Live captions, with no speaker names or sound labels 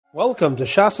Welcome to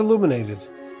Shas Illuminated.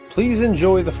 Please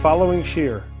enjoy the following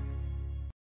shir.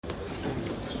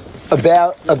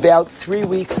 About 3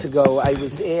 weeks ago, I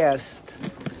was asked,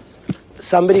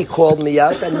 somebody called me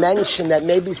up and mentioned that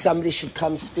maybe somebody should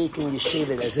come speak in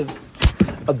yeshiva. There's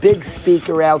a big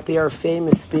speaker out there, a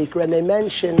famous speaker, and they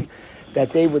mentioned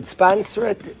that they would sponsor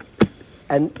it,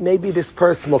 and maybe this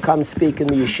person will come speak in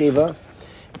the yeshiva.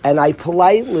 And I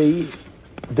politely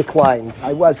declined.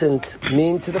 I wasn't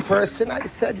mean to the person. I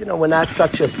said, we're not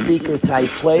such a speaker type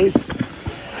place.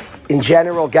 In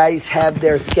general, guys have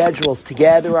their schedules. To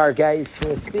gather our guys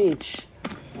for a speech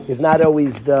is not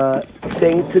always the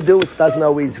thing to do. It doesn't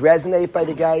always resonate by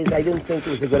the guys. I didn't think it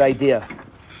was a good idea.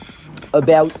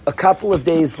 About a couple of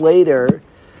days later,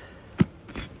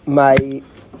 my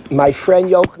friend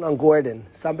Yochanan Gordon,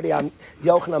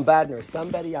 Yochanan Badner,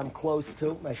 somebody I'm close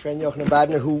to, my friend Yochanan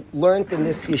Badner, who learned in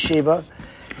this yeshiva.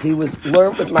 He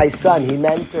learned with my son. He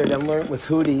mentored and learned with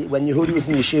Hudi. When Yehudi was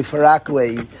in Yeshiva for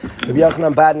Rockaway, Rabbi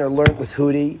Yochanan Badner learned with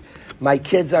Hudi. My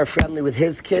kids are friendly with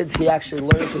his kids. He actually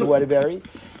learned in Waterbury.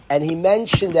 And he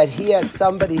mentioned that he has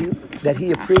somebody that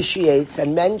he appreciates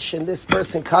and mentioned this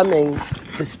person coming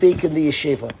to speak in the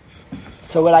yeshiva.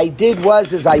 So what I did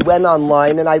was I went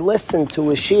online and I listened to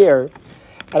a shir.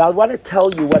 And I want to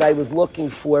tell you what I was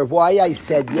looking for, why I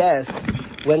said yes,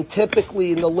 when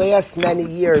typically in the last many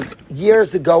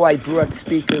years ago I brought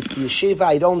speakers to yeshiva.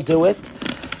 I don't do it.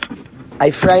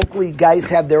 Guys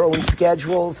have their own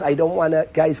schedules. I don't want to,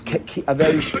 guys are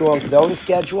very strong to their own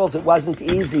schedules. It wasn't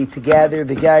easy to gather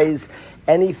the guys.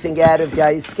 Anything out of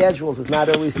guys' schedules is not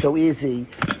always so easy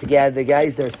to gather the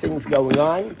guys. There are things going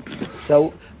on.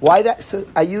 So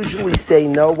I usually say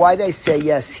no. Why did I say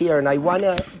yes here? And I want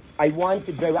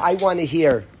to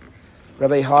hear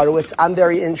Rabbi Horowitz. I'm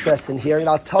very interested in hearing.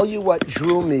 I'll tell you what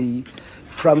drew me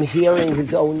from hearing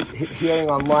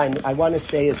online. I want to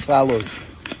say as follows.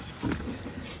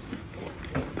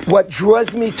 What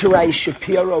draws me to Rai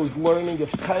Shapiro's learning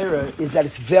of Torah is that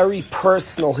it's very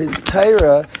personal. His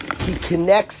Torah, he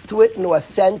connects to it in an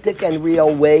authentic and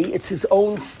real way. It's his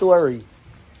own story.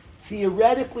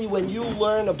 Theoretically, when you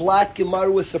learn a black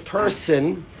Gemara with a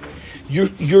person,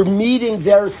 you're meeting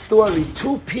their story.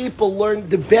 Two people learn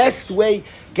the best way.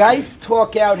 Guys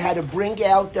talk out how to bring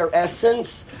out their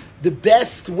essence. The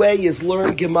best way is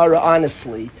learn Gemara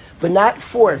honestly, but not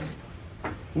forced.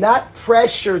 Not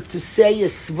pressure to say a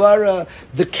svara,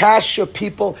 the kasha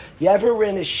people. You ever were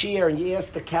in a shir and you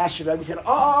asked the kasha, Rabbi said,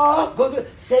 go,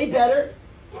 say better.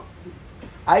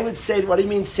 I would say, what do you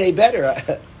mean say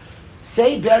better?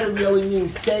 Say better really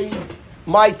means say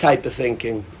my type of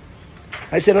thinking.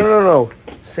 I said, no.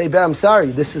 Say better. I'm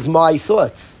sorry. This is my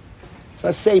thoughts. So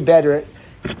I say better.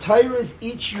 Torah is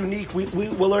each unique.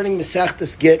 We're learning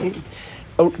Masechtas Gittin.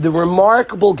 The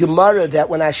remarkable Gemara that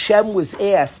when Hashem was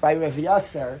asked by Rav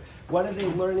Yasser, what are they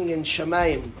learning in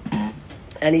Shemayim?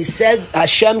 And he said,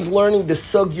 Hashem's learning the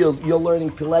sug, you're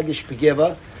learning Pelegish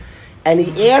Begiva. And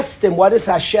he asked him, what does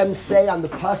Hashem say on the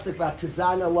pasuk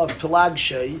Vatizana love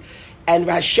Pelagshay? And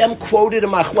Hashem quoted a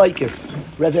machlokes,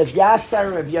 Rav Yasser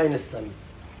and Rav Yonasan.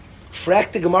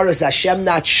 Frak the Gemara, is Hashem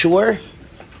not sure?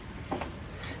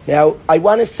 Now, I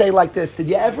want to say like this. Did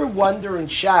you ever wonder in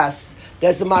Shas,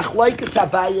 there's a machlokes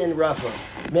Abaye and Rava.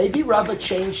 Maybe Rava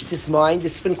changed his mind.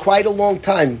 It's been quite a long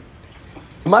time.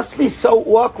 It must be so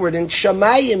awkward. In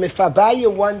Shemayim, if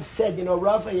Abaye once said,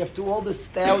 Rava, after all this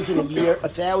 1,000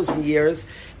 years,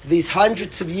 these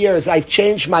hundreds of years, I've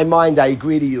changed my mind, I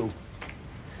agree to you.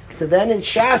 So then in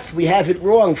Shas, we have it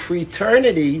wrong. For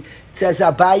eternity, it says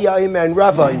Abaye Omer and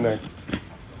Rava Omer.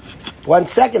 1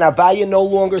 second, Abaye no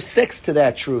longer sticks to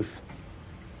that truth.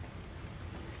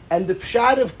 And the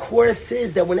pshat, of course,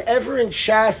 is that whenever in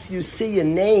Shas you see a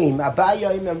name, Abaye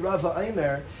Omer and Rava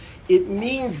Omer, it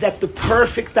means that the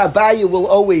perfect Abaye will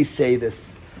always say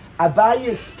this. Abaye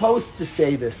is supposed to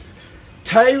say this.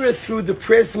 Torah, through the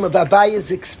prism of Abaye's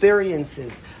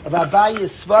experiences, of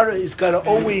Abaye's svara, is going to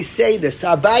always say this.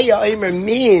 Abaye Omer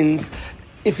means,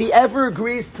 if he ever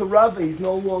agrees to Rava, he's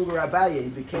no longer Abaye, he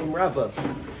became Rava.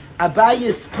 Abaye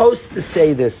is supposed to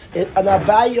say this. An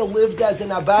Abaye lived as an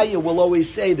Abaye will always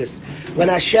say this. When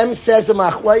Hashem says a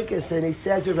machlokes and he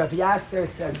says, Rav Yasser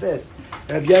says this,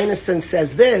 Rav Yonasan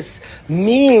says this,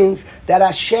 means that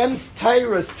Hashem's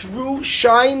Torah,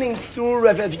 shining through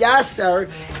Rav Yasser,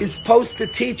 is supposed to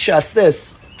teach us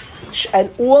this.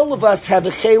 And all of us have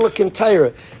a chelik in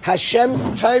Torah.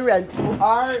 Hashem's Torah, and through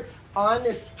our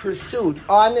honest pursuit,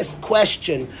 honest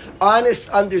question, honest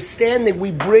understanding,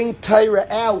 we bring Torah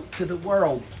out to the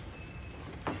world.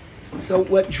 So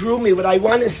what I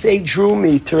want to say drew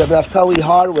me to Rabbi Naftali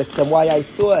Horowitz, and why I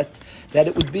thought that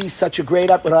it would be such a great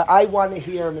up. But I want to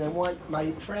hear him, and I want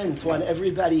my friends, want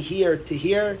everybody here to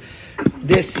hear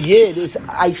this Yid.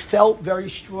 I felt very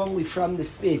strongly from the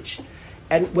speech.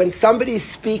 And when somebody's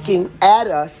speaking at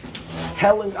us,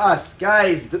 telling us,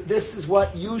 guys, this is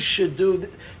what you should do,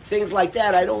 things like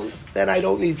that, I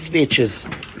don't need speeches.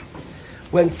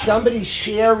 When somebody's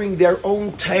sharing their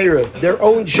own Torah, their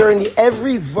own journey,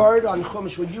 every word on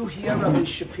Chumash, when you hear Rabbi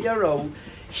Shapiro,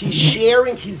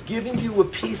 he's giving you a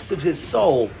piece of his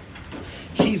soul.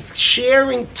 He's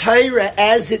sharing Torah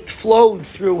as it flowed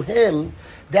through him.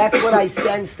 That's what I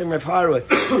sensed in Rav Horowitz.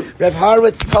 Rav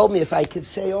Horowitz told me, if I could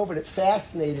say over it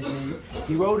fascinated me.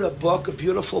 He wrote a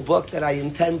beautiful book that I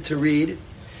intend to read.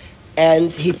 And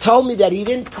he told me that he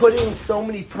didn't put in so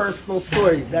many personal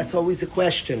stories. That's always a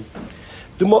question.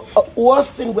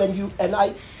 Often when and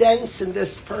I sense in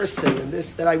this person,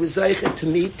 that I was zeichet to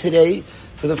meet today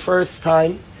for the first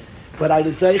time, but I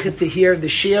was zeichet to hear the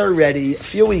share already a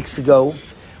few weeks ago.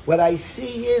 What I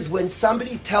see is when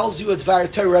somebody tells you a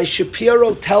Dvar Torah,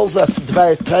 Shapiro tells us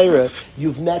Dvar Torah,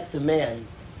 you've met the man.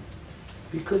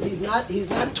 Because he's not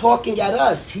talking at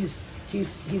us. He's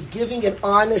giving an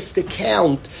honest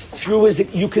account through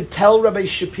you could tell Rabbi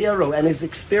Shapiro and his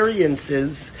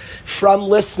experiences from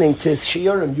listening to his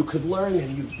shiurim. You could learn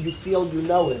him. You feel you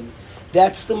know him.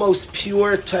 That's the most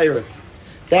pure Torah.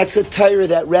 That's a Torah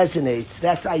that resonates.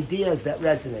 That's ideas that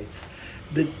resonates.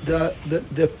 The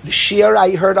shiur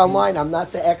I heard online, I'm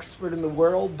not the expert in the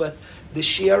world, but the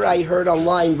shiur I heard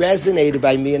online resonated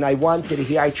by me, and I wanted to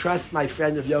hear. I trust my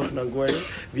friend of Yochanan Gordon,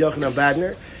 Yochanan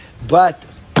Badner, but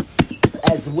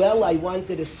as well, I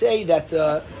wanted to say that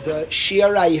the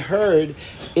shiur I heard,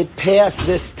 it passed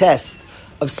this test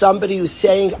of somebody who's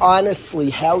saying honestly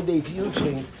how they view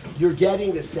things. You're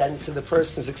getting a sense of the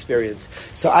person's experience.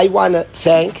 So I want to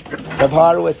thank Reb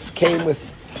Horowitz came with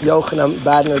Yochanan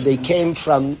Badner. They came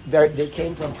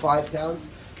from 5 towns.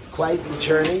 It's quite the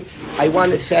journey. I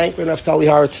want to thank Naftali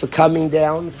Horowitz for coming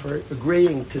down, for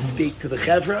agreeing to speak to the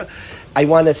Chevra. I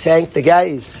want to thank the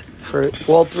guys for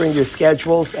altering your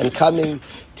schedules and coming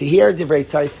to hear Divrei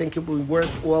Torah. I think it will be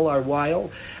worth all our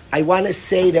while. I want to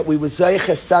say that we were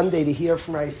Zoicha Sunday to hear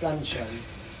from Rai Sunshine.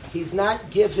 He's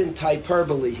not given to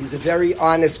hyperbole. He's a very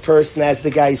honest person, as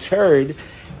the guys heard.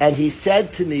 And he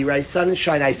said to me, Rai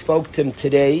Sunshine, I spoke to him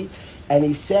today, and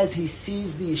he says he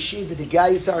sees the yeshiva, the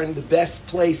guys are in the best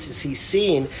places he's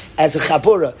seen as a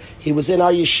chabura. He was in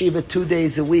our yeshiva 2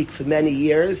 days a week for many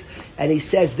years, and he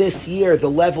says this year, the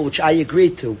level which I agree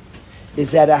to,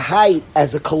 is at a height,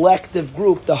 as a collective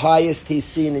group, the highest he's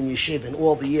seen in yeshiva in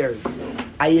all the years.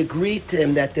 I agreed to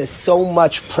him that there's so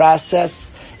much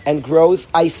process and growth.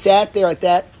 I sat there at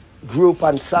that group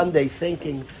on Sunday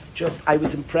thinking, I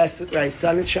was impressed with Rai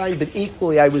Sunshine, but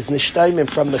equally I was nishtayim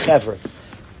from the Chevra.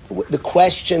 The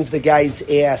questions the guys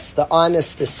asked, the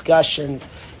honest discussions,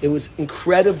 it was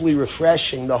incredibly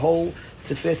refreshing, the whole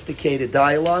sophisticated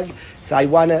dialogue. So I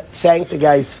want to thank the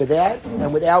guys for that.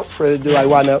 And without further ado, I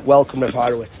want to welcome Rav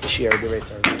Horowitz to share the Rai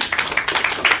Torah.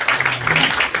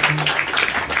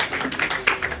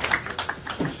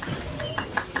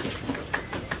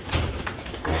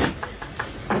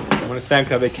 I want to thank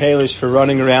Rabbi Kalish for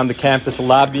running around the campus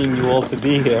lobbying you all to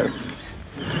be here.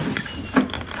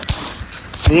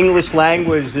 In the English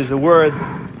language, there's a word.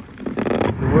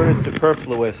 The word is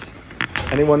superfluous.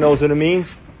 Anyone knows what it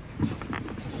means?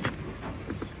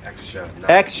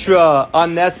 Extra,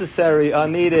 unnecessary,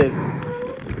 unneeded.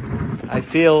 I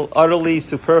feel utterly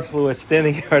superfluous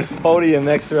standing here at the podium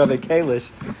next to Rabbi Kalish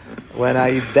when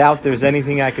I doubt there's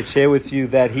anything I could share with you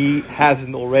that he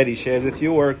hasn't already shared with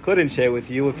you or couldn't share with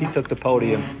you if he took the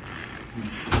podium.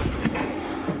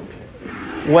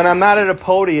 When I'm not at a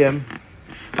podium,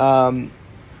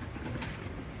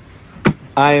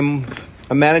 I'm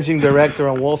a managing director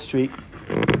on Wall Street.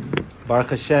 Baruch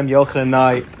Hashem, Yochanan and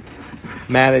I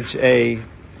manage a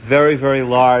very, very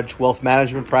large wealth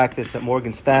management practice at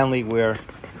Morgan Stanley where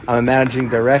I'm a managing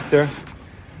director.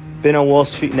 Been on Wall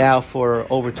Street now for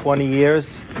over 20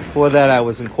 years. Before that, I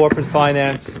was in corporate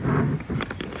finance.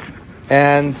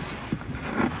 And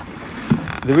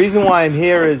the reason why I'm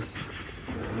here is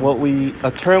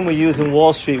a term we use in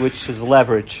Wall Street, which is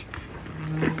leverage.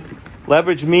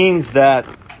 Leverage means that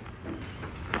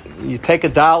you take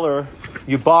 $1,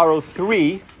 you borrow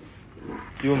 $3,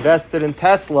 you invest it in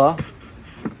Tesla,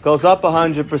 goes up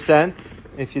 100%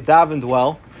 if you davened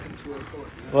well.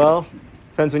 Well,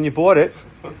 depends when you bought it.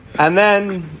 And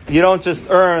then you don't just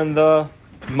earn the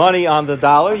money on the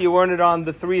 $1, you earn it on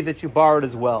the $3 that you borrowed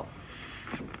as well.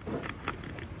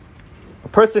 A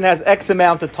person has X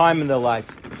amount of time in their life.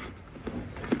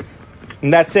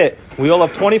 And that's it. We all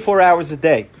have 24 hours a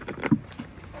day.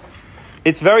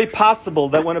 it's very possible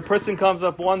that when a person comes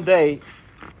up one day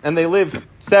and they live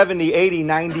 70, 80,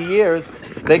 90 years,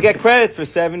 they get credit for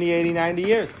 70, 80, 90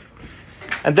 years.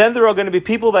 And then there are going to be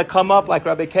people that come up like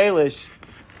Rabbi Kalish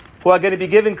who are going to be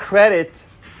given credit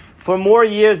for more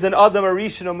years than Adam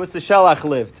Arishon or Musa Shelach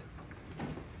lived.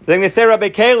 They're going to say, Rabbi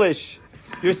Kalish,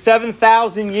 your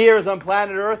 7,000 years on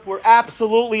planet Earth were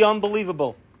absolutely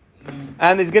unbelievable.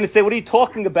 And he's going to say, what are you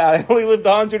talking about? I only lived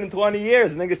 120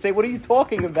 years. And they're going to say, what are you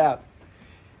talking about?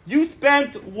 You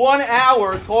spent 1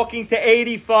 hour talking to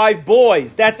 85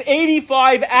 boys. That's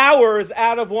 85 hours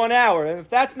out of 1 hour. And if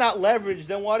that's not leverage,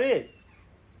 then what is?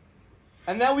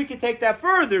 And then we can take that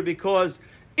further, because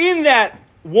in that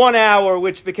 1 hour,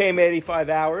 which became 85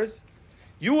 hours,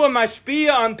 you were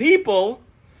mashpia on people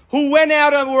who went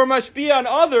out and were mashpia on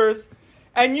others,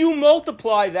 and you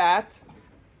multiply that,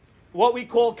 what we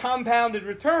call compounded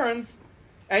returns,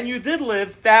 and you did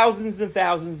live thousands and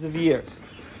thousands of years.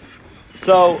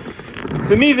 So,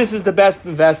 to me, this is the best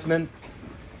investment.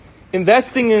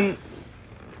 Investing in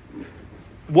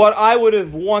what I would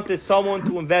have wanted someone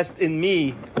to invest in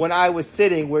me when I was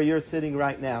sitting where you're sitting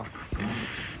right now.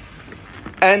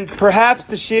 And perhaps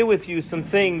to share with you some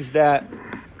things that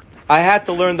I had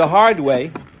to learn the hard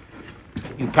way.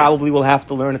 You probably will have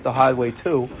to learn it the hard way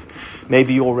too.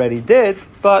 Maybe you already did,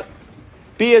 but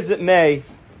be as it may,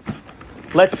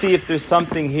 let's see if there's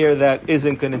something here that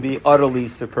isn't going to be utterly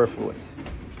superfluous.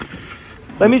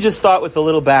 Let me just start with a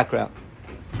little background.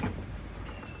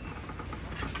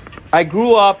 I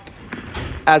grew up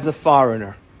as a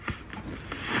foreigner.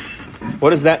 What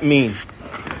does that mean?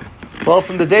 Well,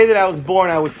 from the day that I was born,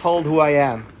 I was told who I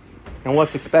am and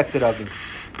what's expected of me.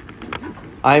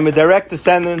 I am a direct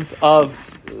descendant of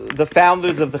the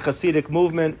founders of the Hasidic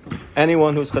movement.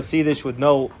 Anyone who's Hasidish would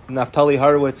know Naftali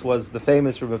Horowitz was the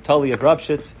famous Rabbi of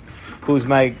Rupshitz, who's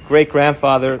my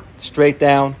great-grandfather, straight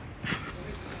down.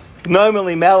 Noam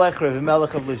Elimelech, Rabbi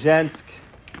Melech of Lezhensk,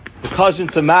 the Kazhin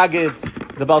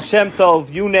Magid, the Baal Shem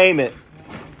Tov, you name it.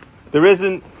 There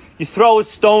isn't, you throw a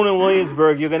stone in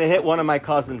Williamsburg, you're going to hit one of my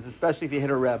cousins, especially if you hit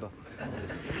a Rebbe.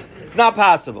 It's not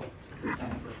possible.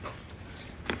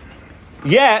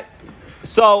 Yet,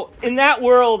 so in that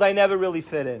world, I never really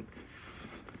fit in.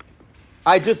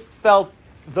 I just felt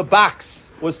the box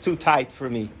was too tight for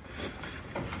me.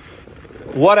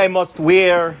 What I must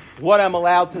wear, what I'm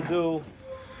allowed to do.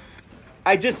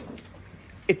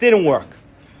 It didn't work.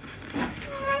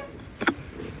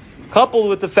 Coupled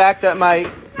with the fact that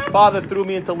my father threw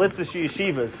me into Litvish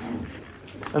yeshivas.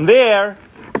 And there,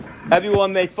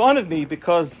 everyone made fun of me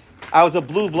because I was a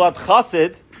blue blood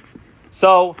chassid.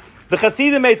 So the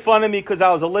Hasidim made fun of me because I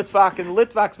was a Litvak, and the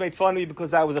Litvaks made fun of me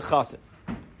because I was a chassid.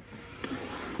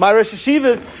 My Rosh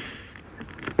Yeshivas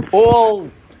all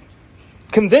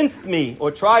convinced me,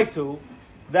 or tried to,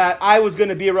 that I was going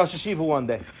to be a Rosh Yeshiva one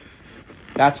day.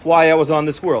 That's why I was on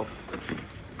this world.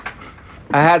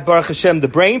 I had, Baruch Hashem, the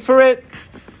brain for it,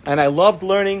 and I loved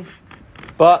learning,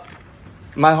 but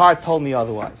my heart told me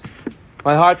otherwise.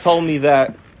 My heart told me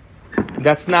that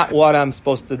that's not what I'm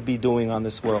supposed to be doing on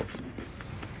this world.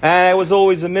 And I was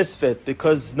always a misfit,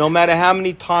 because no matter how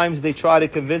many times they tried to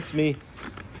convince me,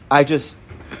 I just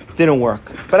didn't work.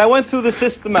 But I went through the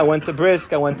system. I went to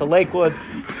Brisk. I went to Lakewood.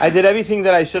 I did everything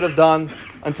that I should have done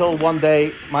until one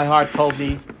day my heart told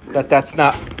me that that's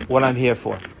not what I'm here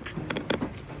for.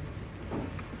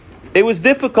 It was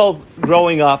difficult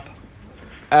growing up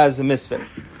as a misfit.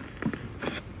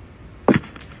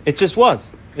 It just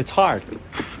was. It's hard.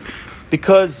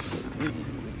 Because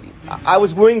I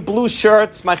was wearing blue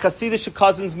shirts. My Hasidic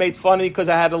cousins made fun of me because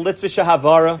I had a Litvish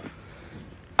Havara.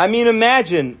 I mean,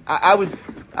 imagine,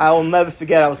 I'll never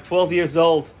forget, I was 12 years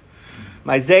old.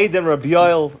 My Zayd and Rabbi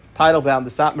Teitelbaum,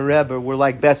 the Satmar Rebbe, were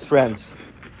like best friends.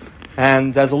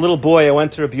 And as a little boy, I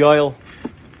went to Rabbi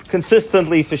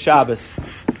consistently for Shabbos.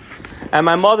 And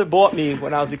my mother bought me,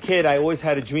 when I was a kid, I always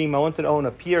had a dream. I wanted to own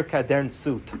a Pierre Cardin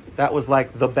suit. That was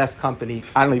like the best company.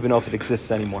 I don't even know if it exists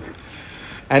anymore.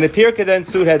 And the Pierre Cardin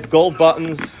suit had gold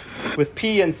buttons with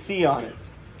P and C on it.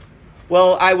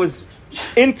 Well, I was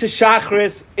into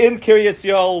Shachris, in Kiryas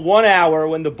Yol, 1 hour,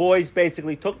 when the boys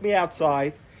basically took me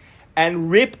outside and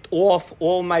ripped off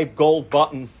all my gold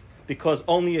buttons, because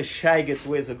only a Shagitz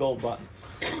wears a gold button.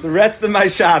 The rest of my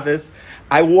Shabbos,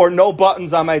 I wore no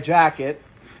buttons on my jacket.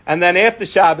 And then after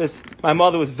Shabbos, my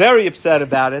mother was very upset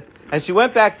about it. And she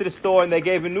went back to the store and they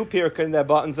gave a new Pirka in their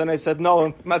buttons. And I said,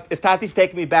 no, if Tati's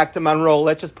taking me back to Monroe,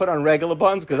 let's just put on regular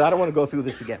buttons because I don't want to go through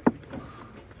this again.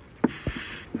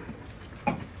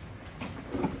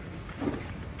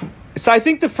 So I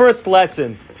think the first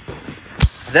lesson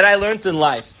that I learned in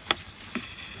life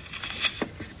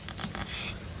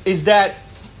is that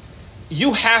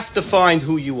you have to find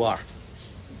who you are.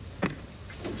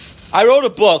 I wrote a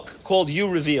book called You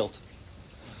Revealed.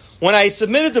 When I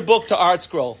submitted the book to Art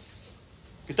Scroll,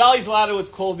 Naftali Horowitz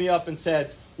called me up and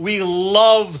said, "We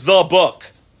love the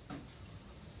book."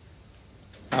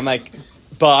 I'm like,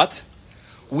 "But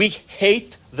we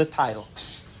hate the title."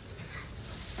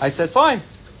 I said, "Fine,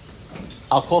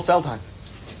 I'll call Feldheim."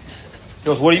 He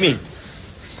goes, "What do you mean?"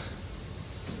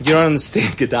 You don't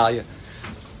understand, Gedalia.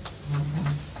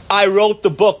 I wrote the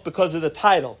book because of the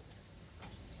title.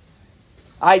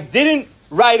 I didn't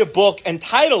write a book and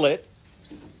title it.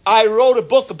 I wrote a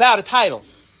book about a title.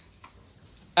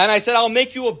 And I said, I'll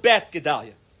make you a bet,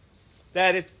 Gedalia,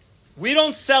 that if we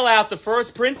don't sell out the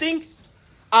first printing,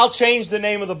 I'll change the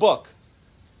name of the book.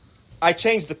 I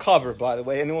changed the cover, by the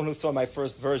way. Anyone who saw my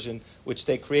first version, which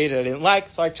they created, I didn't like,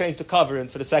 so I changed the cover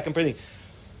and for the second printing.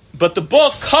 But the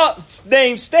book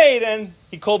name stayed, and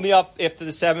he called me up after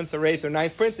the 7th or 8th or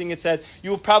 9th printing and said, "You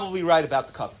will probably write about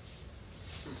the cover."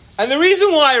 And the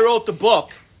reason why I wrote the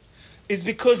book is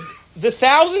because the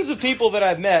thousands of people that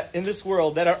I've met in this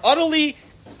world that are utterly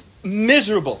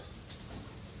miserable,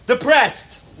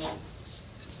 depressed,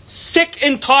 sick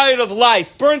and tired of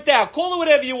life, burnt out, call it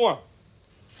whatever you want,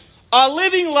 are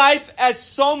living life as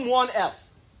someone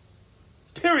else.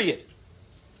 Period.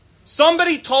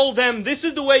 Somebody told them this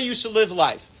is the way you should live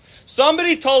life.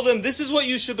 Somebody told them this is what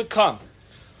you should become.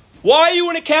 Why are you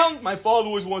an accountant? My father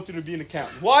always wanted to be an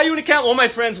accountant. Why are you an accountant? All my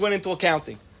friends went into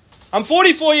accounting. I'm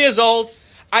 44 years old.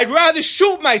 I'd rather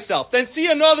shoot myself than see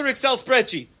another Excel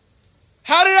spreadsheet.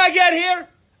 How did I get here?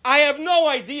 I have no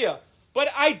idea. But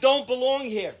I don't belong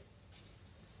here.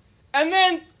 And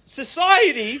then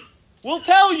society will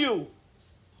tell you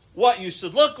what you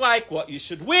should look like, what you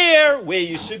should wear, where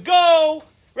you should go,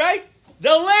 right?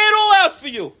 They'll lay it all out for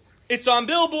you. It's on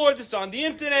billboards, it's on the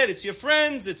internet, it's your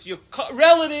friends, it's your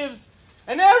relatives,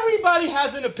 and everybody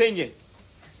has an opinion.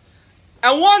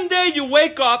 And one day you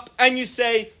wake up and you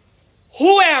say,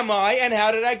 who am I and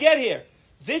how did I get here?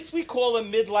 This we call a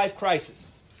midlife crisis.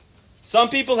 Some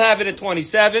people have it at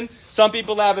 27, some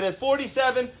people have it at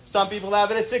 47, some people have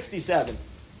it at 67.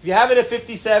 If you have it at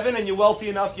 57 and you're wealthy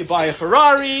enough, you buy a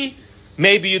Ferrari,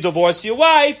 maybe you divorce your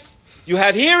wife, you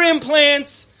have hair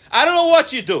implants, I don't know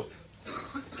what you do.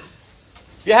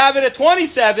 If you have it at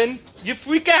 27, you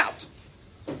freak out.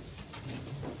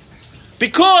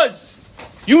 Because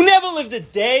you never lived a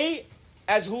day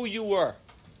as who you were.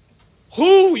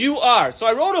 Who you are. So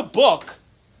I wrote a book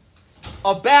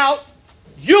about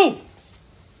you.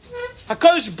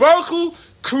 HaKadosh Baruch Hu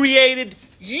created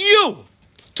you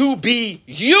to be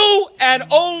you and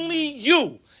only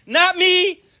you. Not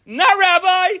me, not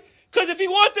Rabbi, because if he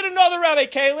wanted another Rabbi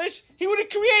Kalish, he would have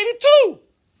created two.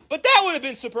 But that would have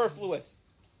been superfluous.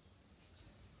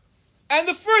 And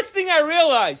the first thing I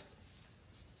realized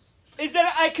is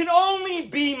that I can only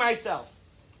be myself.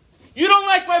 You don't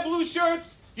like my blue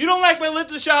shirts? You don't like my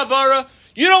Little Shavara?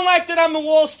 You don't like that I'm in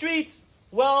Wall Street?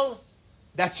 Well,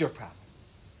 that's your problem.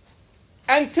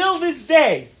 Until this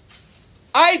day,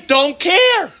 I don't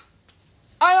care.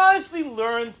 I honestly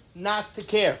learned not to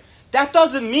care. That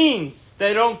doesn't mean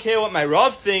that I don't care what my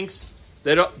Rav thinks,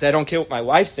 that I don't care what my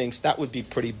wife thinks. That would be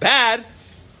pretty bad.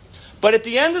 But at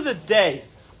the end of the day,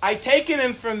 I take in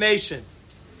information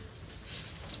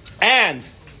and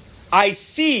I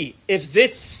see if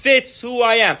this fits who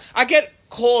I am. I get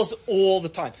calls all the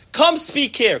time. Come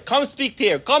speak here. Come speak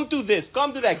here. Come do this.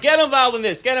 Come do that. Get involved in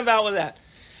this. Get involved in that.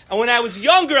 And when I was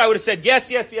younger, I would have said yes,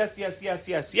 yes, yes, yes, yes,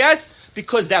 yes, yes,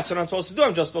 because that's what I'm supposed to do.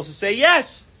 I'm just supposed to say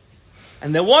yes.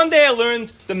 And then one day I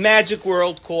learned the magic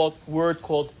word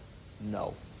called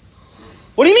no.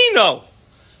 What do you mean no?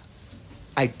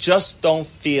 I just don't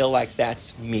feel like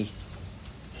that's me.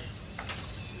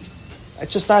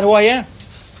 That's just not who I am.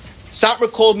 Satmar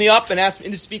called me up and asked me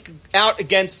to speak out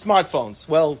against smartphones.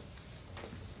 Well,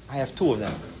 I have two of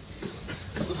them.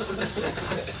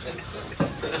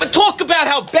 But talk about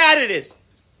how bad it is.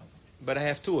 But I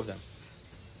have two of them.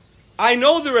 I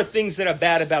know there are things that are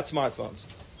bad about smartphones.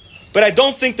 But I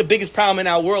don't think the biggest problem in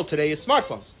our world today is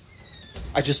smartphones.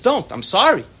 I just don't. I'm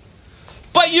sorry.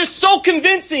 But you're so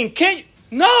convincing. Can't you?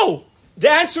 No. The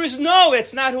answer is no.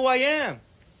 It's not who I am.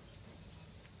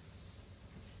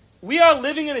 We are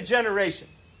living in a generation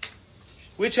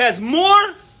which has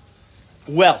more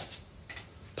wealth,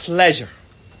 pleasure,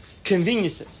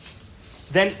 conveniences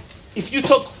than if you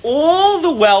took all the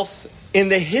wealth in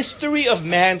the history of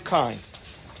mankind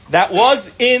that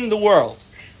was in the world,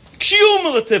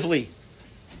 cumulatively,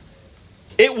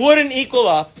 it wouldn't equal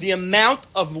up the amount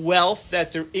of wealth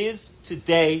that there is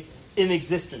today in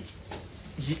existence.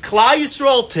 Klal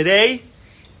Yisrael today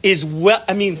is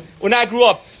when I grew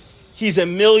up, he's a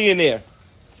millionaire.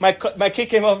 My kid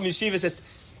came over from yeshiva and says,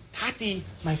 Tati,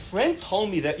 my friend told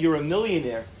me that you're a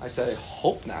millionaire. I said, I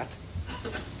hope not.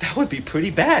 That would be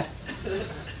pretty bad.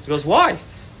 He goes, why?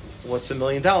 What's $1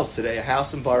 million today? A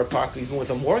house in Borough Park, even with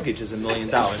a mortgage, is $1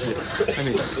 million. I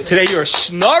mean, today you're a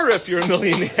schnorrer if you're a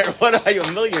millionaire. What are you,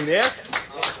 a millionaire?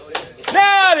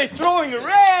 Now they're throwing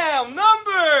around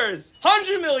numbers.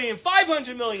 100 million,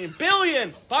 500 million,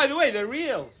 billion. By the way, they're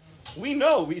real. We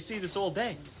know. We see this all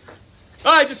day. Oh,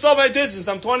 I just sold my business.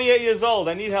 I'm 28 years old.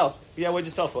 I need help. Yeah, what'd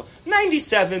you sell for?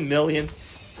 97 million.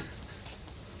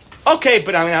 Okay,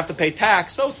 but I'm going to have to pay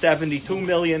tax. So 72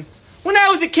 million. When I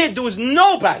was a kid, there was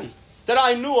nobody that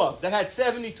I knew of that had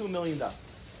 $72 million.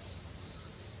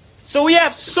 So we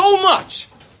have so much.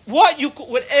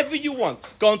 Whatever you want.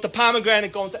 Going to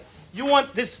pomegranate, you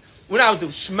want this, when I was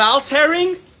doing schmaltz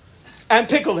herring and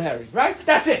pickled herring, right?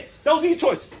 That's it. Those are your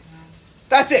choices.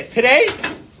 That's it. Today,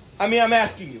 I'm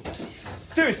asking you.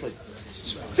 Seriously,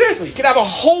 you can have a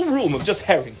whole room of just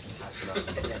herring.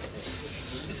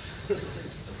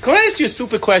 Can I ask you a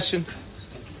super question?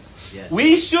 Yes.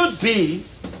 We should be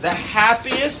the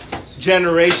happiest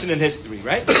generation in history,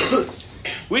 right?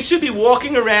 We should be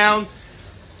walking around,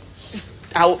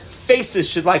 our faces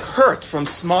should hurt from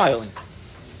smiling.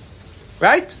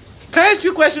 Right? Can I ask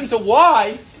you a question? So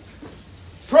why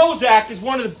Prozac is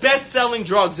one of the best-selling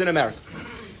drugs in America?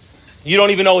 You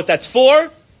don't even know what that's for,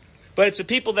 but it's for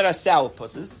people that are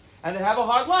sourpusses and they have a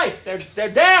hard life. They're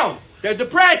down. They're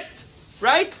depressed.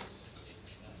 Right?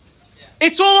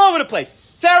 It's all over the place.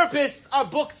 Therapists are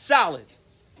booked solid.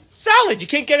 Solid. You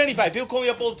can't get anybody. People call me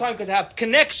up all the time because I have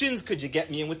connections. Could you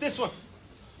get me in with this one?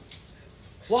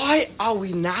 Why are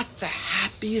we not the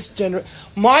happiest generation?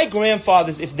 My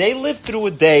grandfathers, if they lived through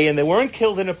a day and they weren't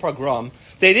killed in a pogrom,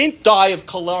 they didn't die of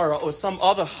cholera or some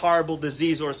other horrible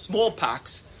disease or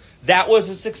smallpox, that was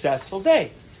a successful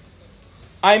day.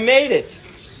 I made it.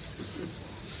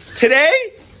 Today,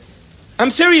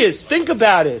 I'm serious. Think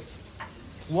about it.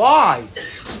 Why?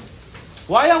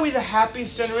 Why are we the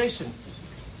happiest generation?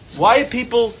 Why are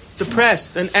people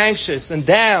depressed and anxious and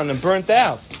down and burnt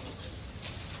out?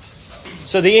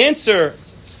 So the answer,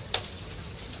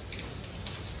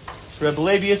 Rabbi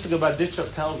Yitzchak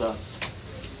Badichuk tells us,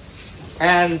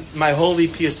 and my holy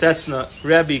Piasetzna,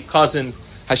 Rebbe, cousin,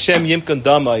 Hashem Yimkan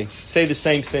Damai, say the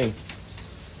same thing.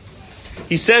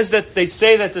 He says that they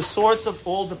say that the source of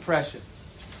all depression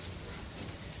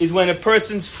is when a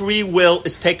person's free will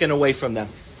is taken away from them.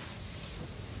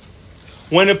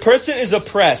 When a person is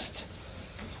oppressed,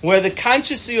 whether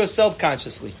consciously or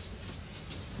self-consciously,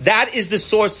 that is the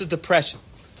source of depression.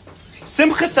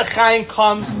 Simchas HaChaim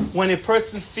comes when a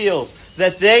person feels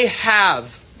that they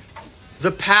have the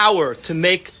power to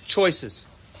make choices.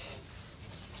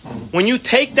 When you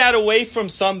take that away from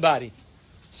somebody,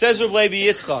 says Rabbi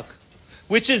Yitzchak,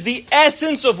 which is the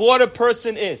essence of what a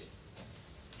person is,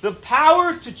 the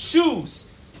power to choose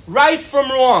right from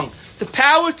wrong, the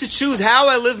power to choose how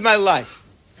I live my life.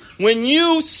 When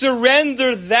you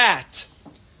surrender that,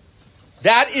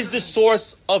 that is the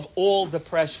source of all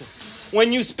depression.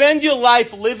 When you spend your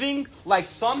life living like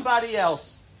somebody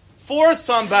else, for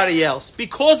somebody else,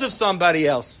 because of somebody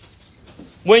else,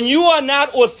 when you are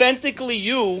not authentically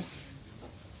you,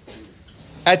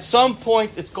 at some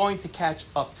point it's going to catch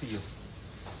up to you.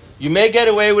 You may get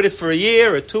away with it for a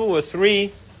year or 2 or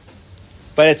 3,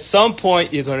 but at some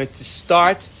point you're going to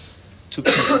start to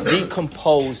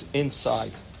decompose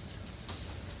inside.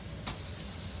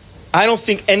 I don't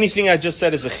think anything I just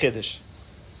said is a chiddush.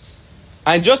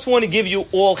 I just want to give you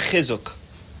all chizuk.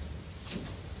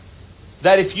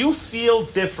 That if you feel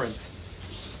different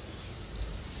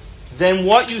than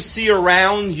what you see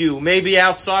around you, maybe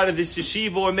outside of this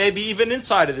yeshiva or maybe even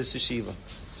inside of this yeshiva,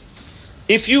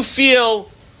 if you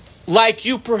feel like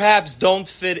you perhaps don't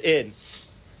fit in,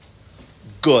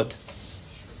 good.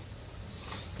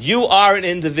 You are an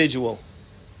individual.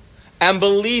 And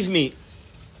believe me,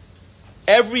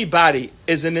 everybody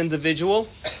is an individual,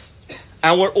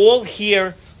 and we're all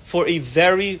here for a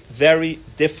very, very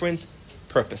different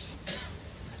purpose.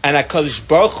 And Kalish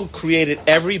Baruch Hu created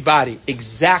everybody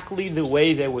exactly the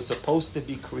way they were supposed to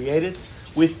be created,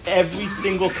 with every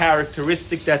single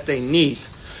characteristic that they need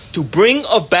to bring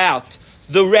about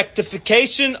the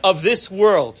rectification of this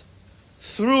world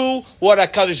through what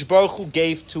Kalish Baruch Hu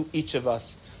gave to each of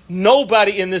us.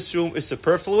 Nobody in this room is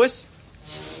superfluous.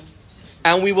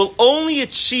 And we will only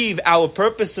achieve our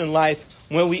purpose in life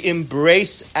when we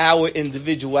embrace our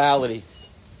individuality.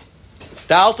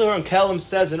 The Alter and Kelm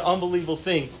says an unbelievable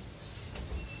thing.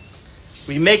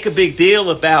 We make a big deal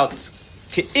about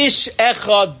Ke'ish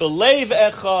Echad, Belev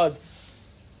Echad,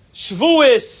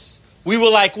 Shvuis, We were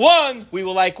like one. We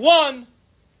were like one.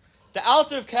 The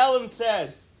Alter of Kelm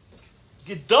says,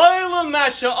 Gedolim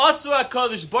Masha Asu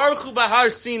HaKadosh Baruch Hu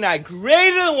B'Har Sinai.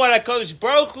 Greater than what HaKadosh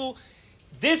Baruch Hu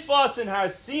did for us in Har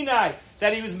Sinai,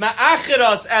 that he was ma'achid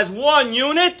us as one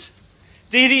unit,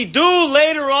 did he do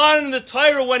later on in the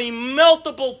Torah when he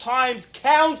multiple times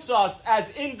counts us as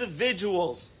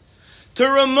individuals to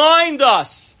remind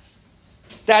us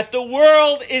that the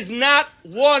world is not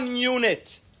one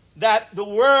unit, that the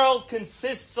world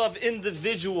consists of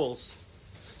individuals.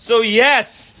 So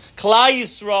yes, Klal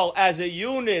Yisrael as a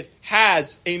unit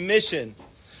has a mission,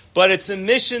 but it's a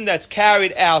mission that's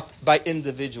carried out by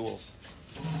individuals.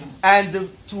 And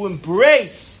to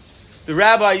embrace, the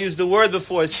Rabbi used the word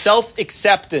before,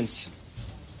 self-acceptance.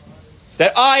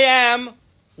 That I am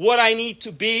what I need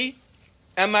to be,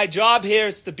 and my job here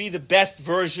is to be the best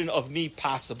version of me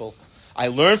possible. I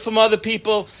learn from other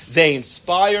people, they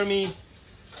inspire me,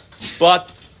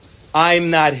 but I'm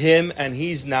not him and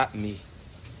he's not me.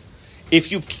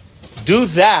 If you do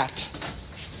that,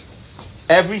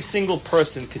 every single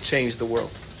person could change the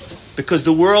world. Because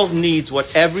the world needs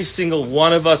what every single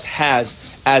one of us has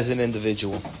as an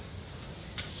individual.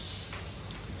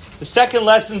 The second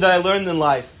lesson that I learned in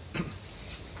life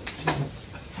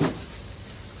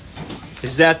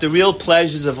is that the real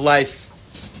pleasures of life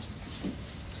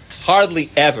hardly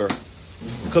ever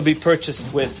could be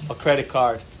purchased with a credit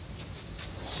card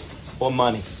or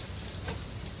money.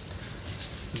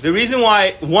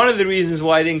 One of the reasons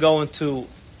why I didn't go into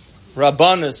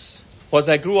Rabbanus was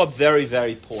I grew up very,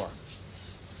 very poor.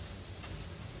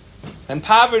 And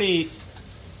poverty,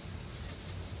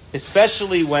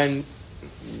 especially when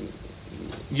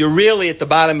you're really at the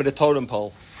bottom of the totem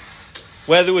pole,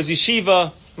 whether it was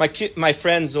yeshiva, my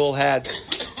friends all had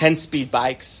 10-speed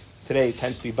bikes. Today,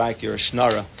 10-speed bike, you're a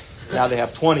schnurrer. Now they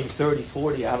have 20, 30,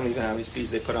 40. I don't even know how many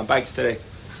speeds they put on bikes today.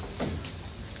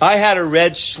 I had a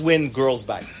red Schwinn girls'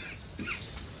 bike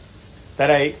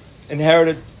that I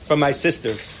inherited from my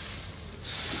sisters.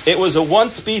 It was a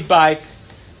 1-speed bike,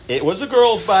 it was a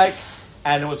girls' bike,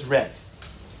 and it was red.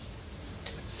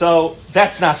 So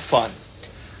that's not fun.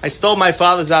 I stole my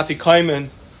father's afikomen,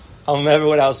 I'll remember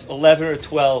when I was 11 or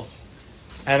 12,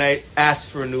 and I asked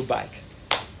for a new bike.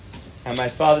 And my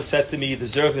father said to me, you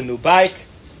deserve a new bike.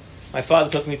 My father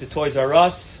took me to Toys R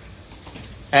Us,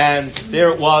 and there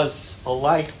it was, a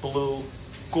light blue,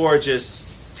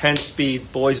 gorgeous,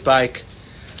 10-speed boys' bike.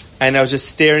 And I was just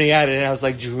staring at it, and I was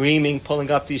like dreaming,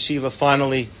 pulling up the yeshiva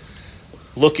finally,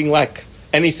 looking like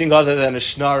anything other than a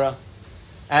schnara.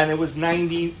 And it was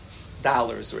 $90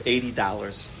 or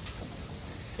 $80.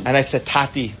 And I said,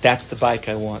 Tati, that's the bike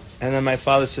I want. And then my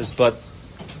father says, but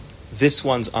this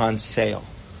one's on sale.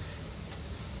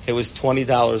 It was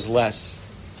 $20 less.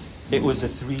 It was a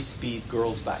 3-speed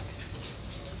girls' bike.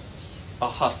 A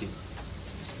Huffy.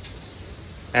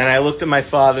 And I looked at my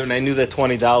father and I knew that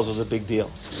 $20 was a big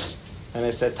deal. And I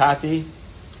said, Tati,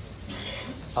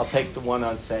 I'll take the one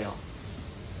on sale.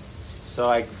 So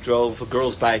I drove a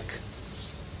girl's bike.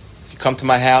 If you come to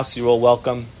my house, you're all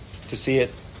welcome to see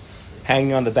it.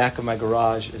 Hanging on the back of my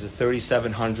garage is a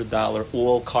 $3,700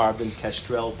 all-carbon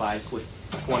Kestrel bike with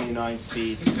 29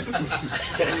 speeds.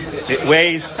 It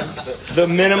weighs the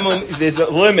minimum. There's a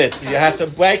limit.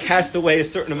 Bike has to weigh a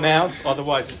certain amount,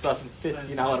 otherwise it doesn't fit.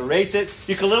 You're not allowed to race it.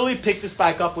 You can literally pick this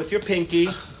bike up with your pinky.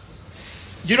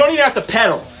 You don't even have to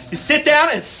pedal. You sit down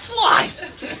and it flies.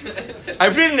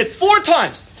 I've ridden it 4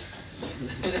 times.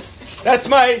 That's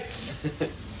my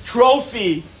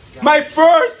trophy. My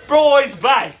first boy's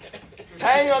bike. It's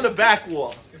hanging on the back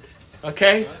wall.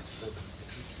 Okay?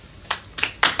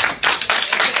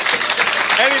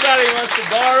 Anybody wants to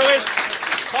borrow it?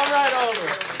 Come right over.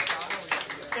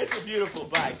 It's a beautiful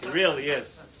bike. It really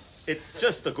is. It's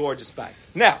just a gorgeous bike.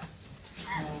 Now,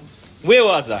 where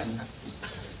was I?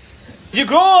 You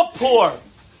grow up poor.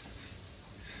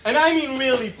 And I mean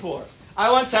really poor.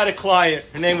 I once had a client.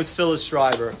 Her name was Phyllis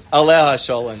Schreiber. Aleha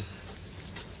Sholem.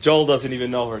 Joel doesn't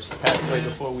even know her. She passed away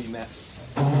before we met.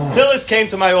 Phyllis came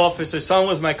to my office. Her son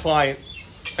was my client.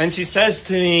 And she says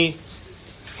to me,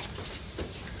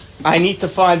 I need to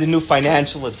find a new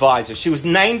financial advisor. She was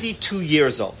 92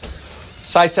 years old.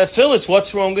 So I said, Phyllis,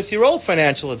 what's wrong with your old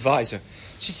financial advisor?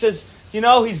 She says,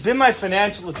 he's been my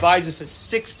financial advisor for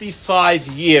 65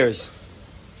 years.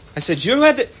 I said, you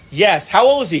had it? Yes. How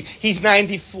old is he? He's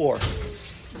 94.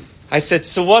 I said,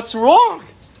 so what's wrong?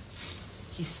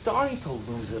 He's starting to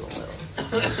lose it a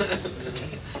little.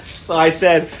 So I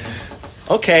said,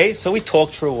 okay. So we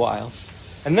talked for a while.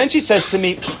 And then she says to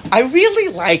me, I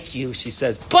really like you, she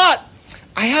says, but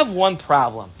I have one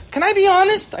problem. Can I be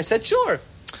honest? I said, sure.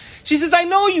 She says, I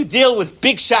know you deal with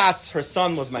big shots. Her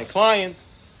son was my client.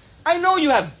 I know you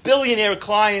have billionaire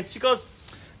clients. She goes,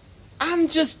 I'm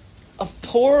just a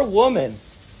poor woman.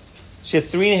 She had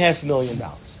 $3.5 million.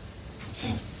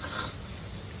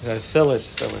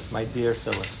 Phyllis, my dear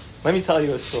Phyllis. Let me tell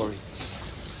you a story.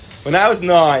 When I was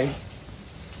 9,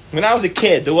 when I was a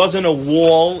kid, there wasn't a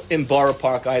wall in Borough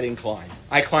Park I didn't climb.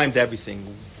 I climbed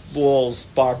everything. Walls,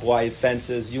 barbed wire,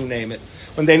 fences, you name it.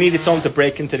 When they needed someone to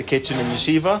break into the kitchen in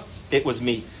yeshiva, it was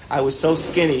me. I was so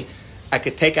skinny, I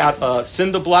could take out a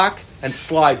cinder block and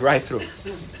slide right through.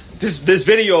 There's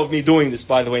video of me doing this,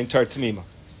 by the way, in Tur Tamima.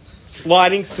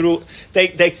 Sliding through.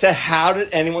 They said, how did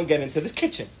anyone get into this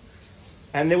kitchen?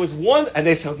 And there was one, and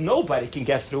they said, nobody can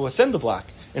get through a cinder block.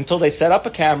 Until they set up a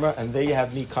camera, and there you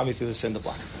have me coming through the cinder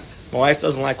block. My wife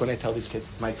doesn't like when I tell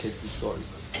my kids these stories.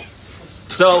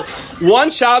 So,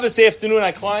 one Shabbos afternoon,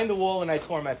 I climbed the wall and I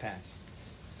tore my pants.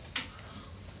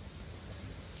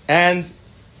 And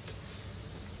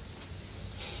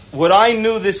what I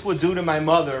knew this would do to my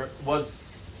mother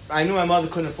was, I knew my mother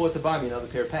couldn't afford to buy me another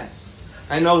pair of pants.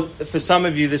 I know for some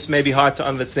of you this may be hard to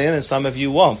understand, and some of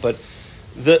you won't, but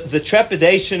the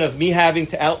trepidation of me having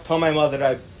to tell my mother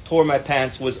that I tore my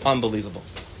pants was unbelievable.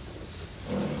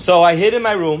 So I hid in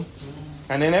my room,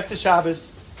 and then after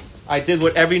Shabbos, I did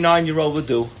what every 9-year-old would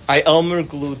do. I Elmer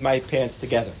glued my pants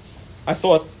together. I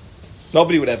thought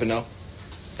nobody would ever know.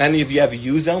 Any of you ever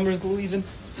use Elmer's glue even?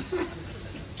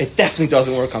 It definitely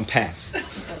doesn't work on pants.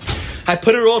 I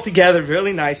put it all together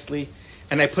really nicely,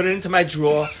 and I put it into my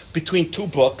drawer between 2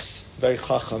 books. Very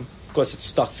chacham. Of course, it's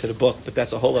stuck to the book, but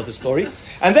that's a whole other story.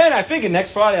 And then I figured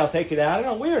next Friday I'll take it out. I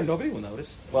don't know, weird, nobody will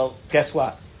notice. Well, guess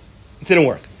what? It didn't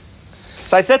work.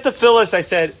 So I said to Phyllis, I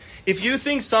said, if you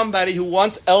think somebody who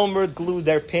once Elmer glued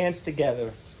their pants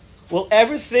together will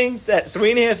ever think that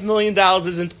 $3.5 million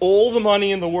isn't all the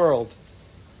money in the world,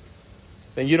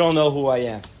 then you don't know who I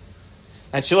am.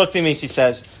 And she looked at me and she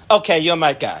says, okay, you're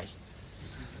my guy.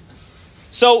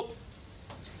 So,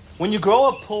 when you grow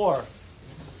up poor,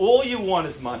 all you want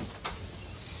is money.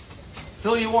 That's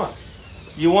all you want.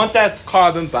 You want that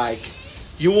carbon bike.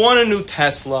 You want a new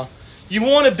Tesla. You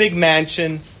want a big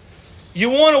mansion.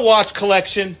 You want a watch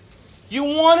collection. You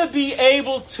want to be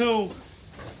able to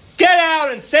get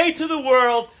out and say to the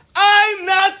world, I'm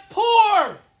not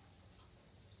poor.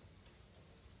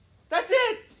 That's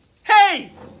it.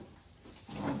 Hey,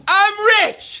 I'm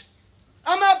rich.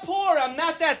 I'm not poor. I'm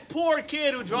not that poor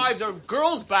kid who drives a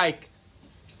girl's bike.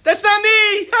 That's not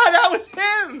me. That was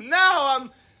him. Now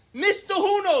I'm Mr.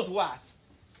 Who knows what.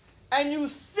 And you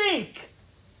think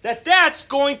that that's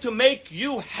going to make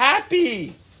you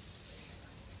happy.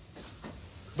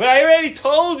 But I already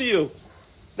told you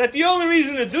that the only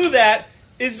reason to do that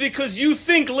is because you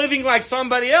think living like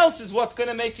somebody else is what's going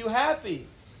to make you happy.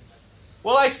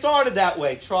 Well, I started that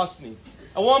way, trust me.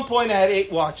 At one point, I had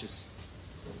 8 watches.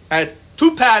 I had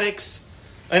 2 Patek's,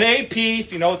 an AP,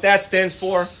 if you know what that stands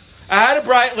for. I had a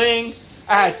Breitling.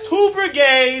 I had 2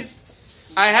 Breguets.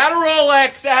 I had a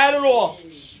Rolex. I had it all.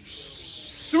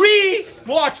 3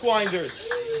 watch winders.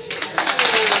 3.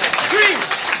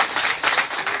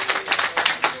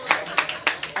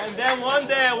 And then one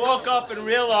day I woke up and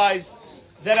realized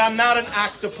that I'm not an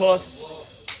octopus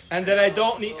and that I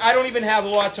don't even have a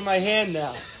watch in my hand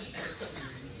now.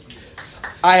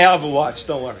 I have a watch,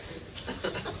 don't worry.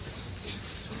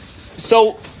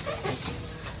 So,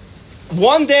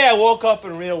 one day I woke up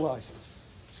and realized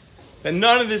that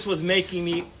none of this was making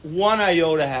me one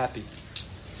iota happy.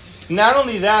 Not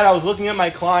only that, I was looking at my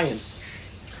clients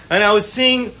and I was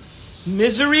seeing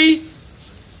misery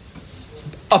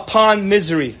upon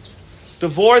misery.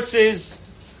 Divorces,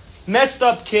 messed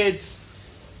up kids,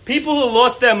 people who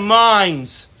lost their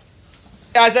minds.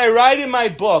 As I write in my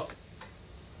book,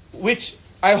 which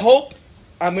I hope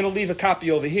I'm going to leave a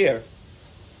copy over here,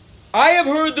 I have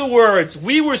heard the words,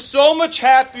 we were so much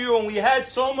happier and we had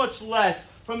so much less,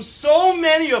 from so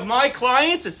many of my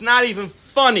clients, it's not even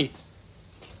funny.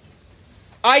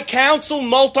 I counsel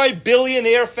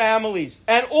multi-billionaire families,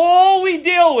 and all we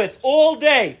deal with all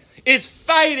day is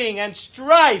fighting and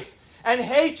strife and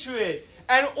hatred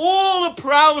and all the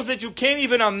problems that you can't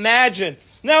even imagine.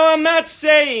 Now, I'm not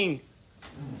saying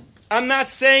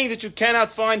that you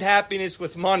cannot find happiness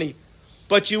with money,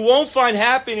 but you won't find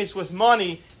happiness with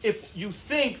money if you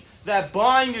think that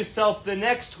buying yourself the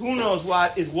next who knows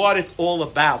what is what it's all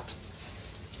about.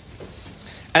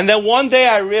 And then one day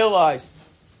I realized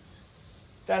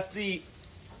that the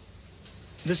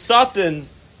Satan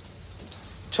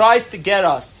tries to get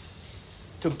us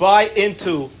to buy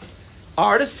into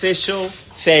artificial,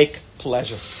 fake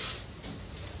pleasure.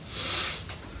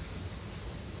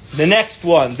 The next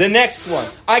one.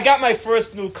 I got my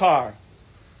first new car.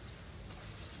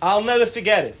 I'll never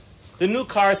forget it. the new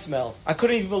car smell. I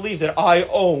couldn't even believe that I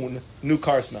own new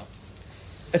car smell.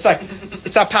 It's like,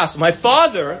 it's not possible. My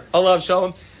father, Allah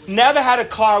Shalom, never had a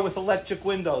car with electric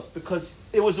windows because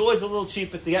it was always a little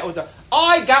cheaper to get with the...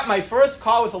 I got my first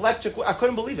car with electric... I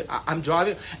couldn't believe it. I'm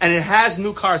driving, and it has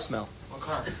new car smell. What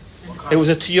car? It was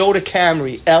a Toyota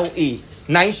Camry LE,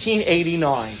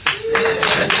 1989.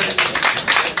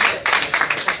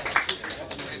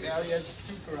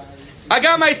 I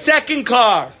got my second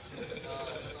car.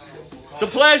 The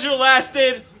pleasure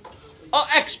lasted 2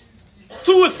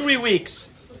 or 3 weeks.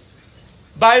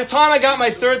 By the time I got my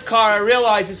third car, I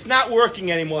realized it's not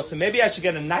working anymore, so maybe I should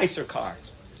get a nicer car.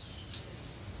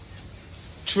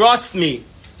 Trust me,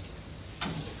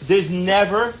 there's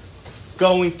never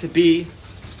going to be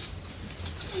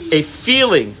a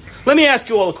feeling. Let me ask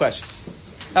you all a question.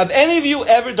 Have any of you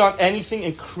ever done anything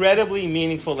incredibly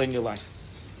meaningful in your life?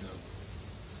 No.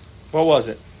 What was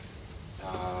it?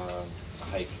 A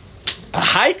hike. A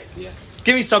hike? Yeah.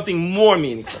 Give me something more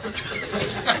meaningful.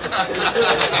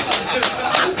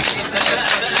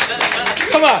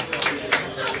 Come on.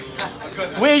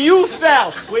 Where you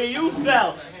felt.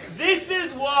 This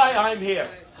is why I'm here.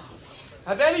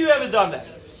 Have any of you ever done that?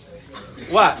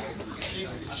 What?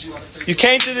 You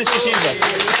came to this yeshiva.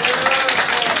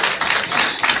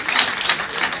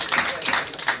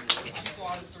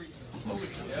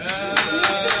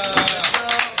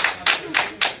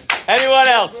 Anyone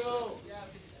else?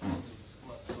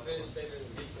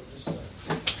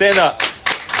 Stand up.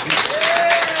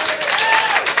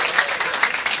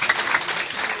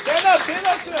 Stand up.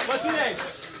 What's your name?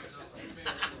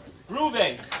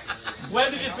 Reuven.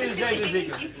 When did you finish saying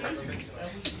Ezekiel?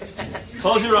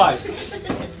 Close your eyes.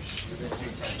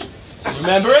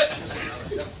 Remember it?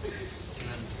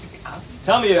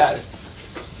 Tell me about it.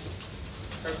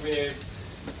 Took me over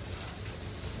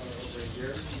a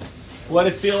year. What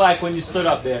did it feel like when you stood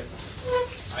up there?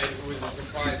 I was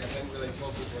surprised. I hadn't really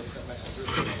told people what stuff I should do.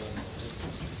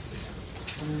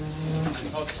 I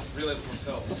felt really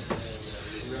fulfilled.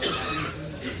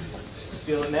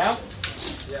 Feel it now?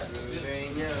 Yeah.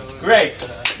 Great.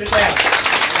 Sit down.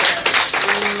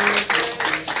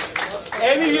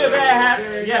 Any of you have ever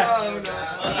had? Yes.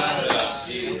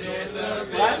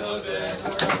 What?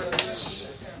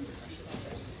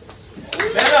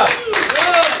 Stand up.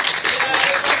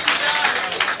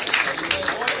 I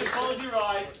want you to close your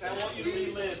eyes. I want you to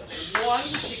relive one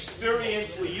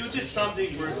experience where you did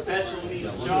something for a special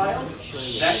needs child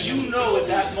that you know at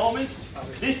that moment,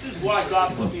 this is why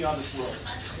God put me on this world.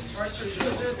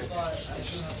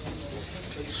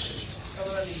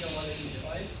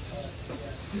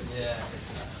 Yeah.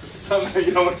 Something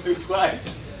you don't want to do twice.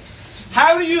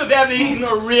 How many of you have ever eaten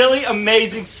a really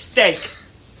amazing steak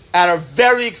at a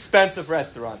very expensive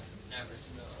restaurant?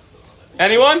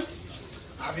 Anyone?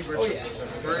 Oh, yeah.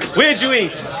 Where'd you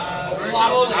eat? A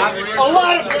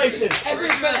lot of places.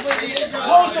 What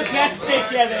was the best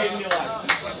steak you ever ate in your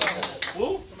life?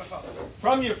 Who?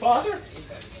 From your father?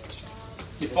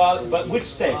 Your father? But which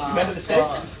steak? Remember the steak?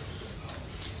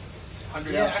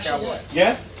 100 ounce cowboy.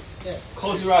 Yeah? Yeah.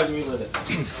 Close your eyes and relive it.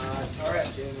 All right.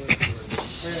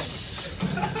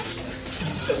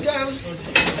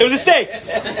 It was a steak.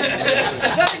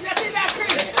 Nothing that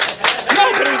crazy. No,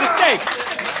 but it was a steak.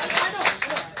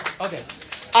 Okay.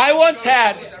 I once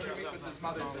had...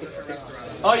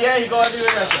 Oh yeah, you go every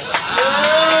restaurant.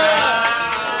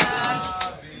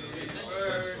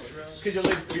 Could you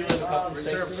relive a couple of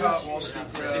steaks? Wall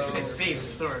Street Grill. It's safe.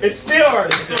 It's stored. It's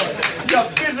stored. You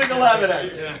have physical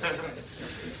evidence.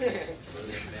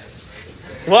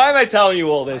 Why am I telling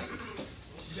you all this?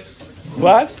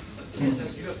 What?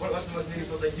 What's the most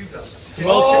meaningful thing you've done?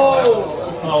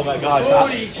 Oh my gosh.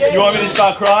 You want me to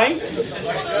start crying?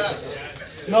 Yes.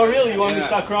 No, really? You want me to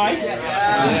start crying?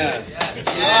 Yeah.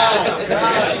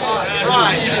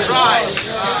 Try.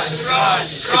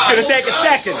 It's going to take a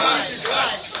second.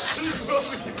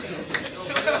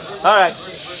 All right.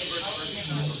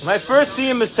 My first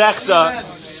Siyum Masechta,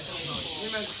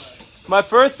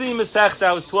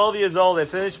 I was 12 years old. I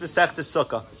finished Masechta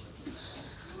Sukkah.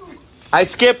 I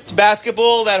skipped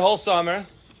basketball that whole summer.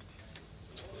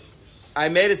 I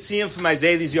made a Siyum for my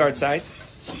Zaydi's yard site.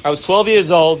 I was 12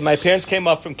 years old. My parents came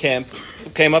up to camp.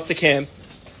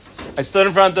 I stood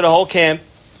in front of the whole camp,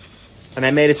 and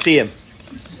I made a Siyum.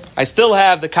 I still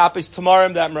have the copies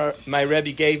Tamarim that my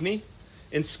Rebbe gave me,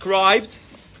 inscribed,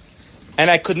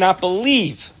 and I could not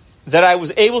believe that I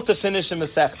was able to finish a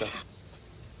Masechta.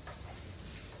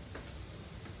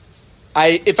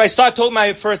 If I start talking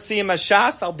my first Siyum as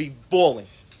Shas, I'll be bawling.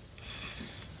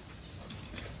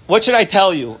 What should I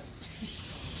tell you?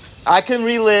 I can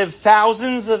relive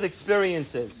thousands of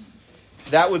experiences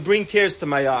that would bring tears to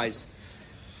my eyes.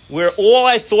 where all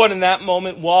I thought in that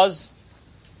moment was,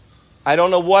 I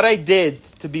don't know what I did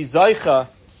to be Zaycha,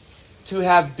 to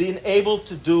have been able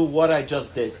to do what I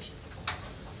just did.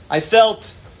 I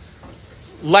felt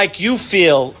like you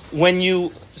feel when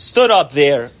you stood up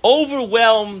there,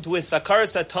 overwhelmed with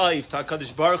Akaras HaTayv to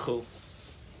HaKadosh Baruch Hu.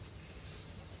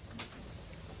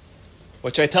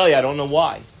 Which I tell you, I don't know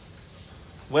why.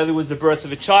 Whether it was the birth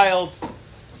of a child,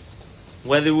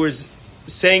 whether it was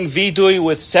saying vidui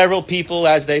with several people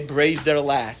as they breathed their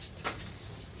last.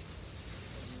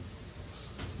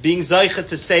 Being Zaycha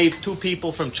to save 2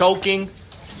 people from choking.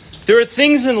 There are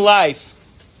things in life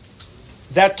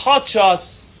that touch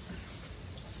us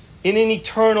in an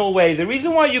eternal way. The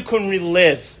reason why you can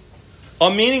relive a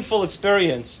meaningful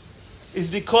experience is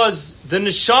because the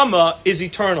neshama is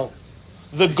eternal.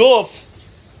 The guf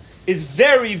is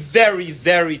very, very,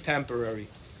 very temporary.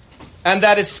 And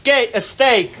that a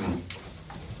steak,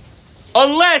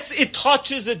 unless it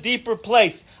touches a deeper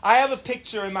place. I have a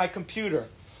picture in my computer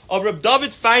of Reb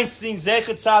David Feinstein,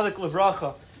 Zecher Tzadik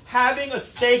Levracha, having a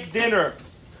steak dinner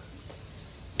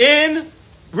in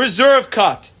Reserve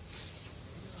Cut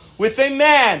with a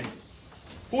man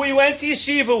who he went to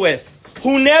yeshiva with,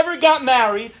 who never got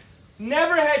married,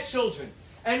 never had children.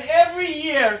 And every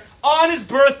year, on his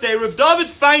birthday, Reb David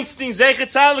Feinstein, Zecher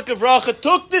Tzadik Levracha,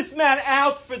 took this man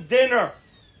out for dinner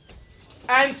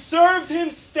and served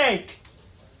him steak.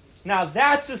 Now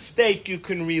that's a steak you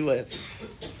can relive.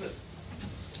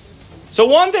 So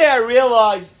one day I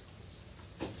realized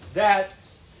that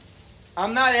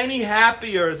I'm not any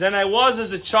happier than I was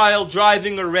as a child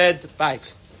driving a red bike.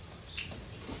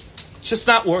 It's just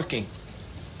not working.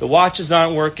 The watches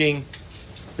aren't working.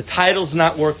 The title's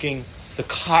not working. The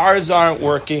cars aren't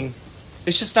working.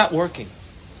 It's just not working.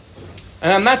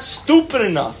 And I'm not stupid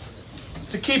enough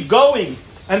to keep going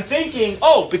and thinking,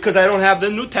 oh, because I don't have the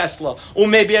new Tesla, or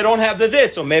maybe I don't have the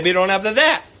this, or maybe I don't have the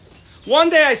that. One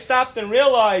day I stopped and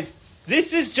realized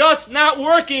this is just not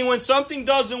working. When something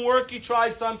doesn't work, you try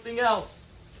something else.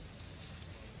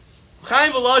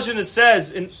 Chaim Volozhin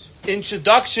says in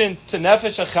Introduction to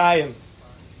Nefesh HaChaim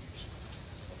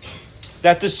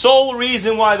that the sole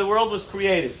reason why the world was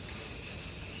created,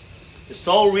 the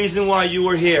sole reason why you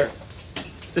were here,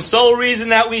 the sole reason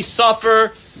that we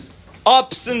suffer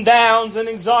ups and downs and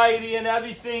anxiety and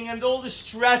everything and all the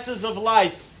stresses of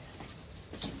life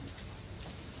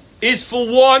is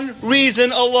for one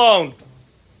reason alone.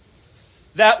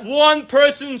 That one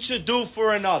person should do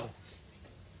for another.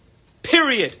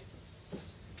 Period.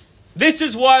 This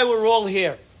is why we're all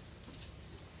here.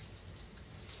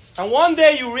 And one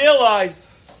day you realize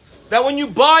that when you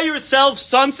buy yourself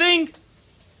something,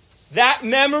 that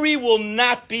memory will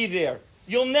not be there.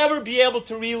 You'll never be able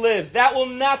to relive. That will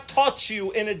not touch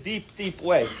you in a deep, deep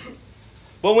way.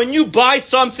 But when you buy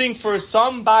something for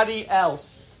somebody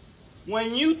else,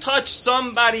 when you touch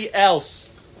somebody else,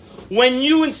 when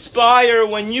you inspire,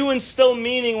 when you instill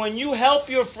meaning, when you help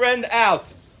your friend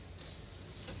out.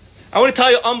 I want to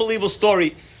tell you an unbelievable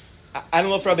story. I don't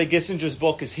know if Rabbi Gissinger's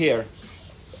book is here,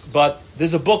 but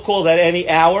there's a book called At Any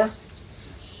Hour.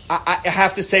 I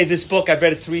have to say this book, I've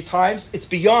read it 3 times. It's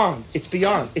beyond.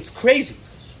 It's crazy.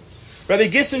 Rabbi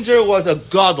Gissinger was a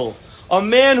gadol, a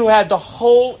man who had the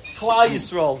whole Klal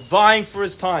Yisrael vying for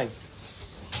his time.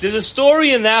 There's a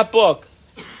story in that book.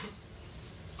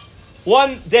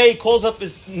 One day he calls up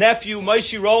his nephew,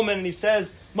 Moshe Roman, and he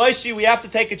says, Moshe, we have to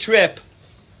take a trip.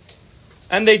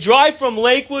 And they drive from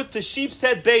Lakewood to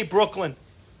Sheepshead Bay, Brooklyn.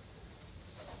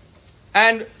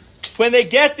 And when they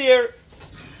get there,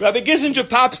 Rabbi Gissinger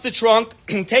pops the trunk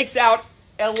and takes out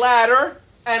a ladder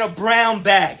and a brown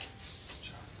bag.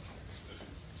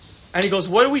 And he goes,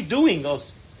 what are we doing? He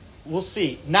goes, we'll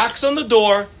see. Knocks on the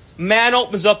door. Man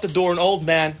opens up the door, an old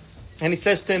man. And he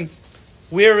says to him,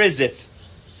 where is it?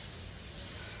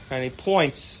 And he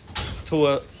points to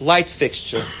a light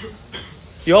fixture.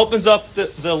 He opens up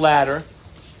the ladder,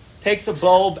 takes a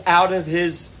bulb out of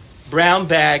his brown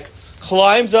bag,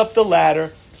 climbs up the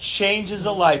ladder, changes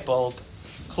a light bulb,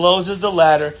 closes the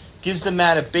ladder, gives the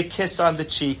man a big kiss on the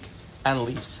cheek, and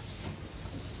leaves.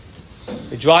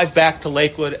 They drive back to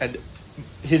Lakewood, and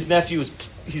his nephew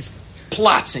he's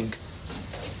plotting.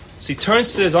 So he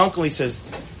turns to his uncle, he says,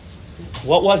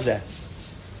 what was that?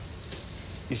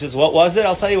 He says, what was it?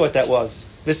 I'll tell you what that was.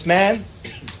 This man,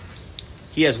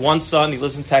 he has one son, he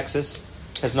lives in Texas,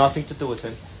 has nothing to do with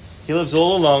him. He lives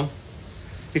all alone.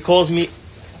 He calls me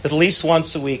at least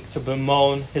once a week to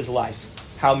bemoan his life,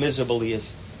 how miserable he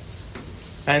is.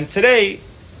 And today,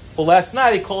 well, last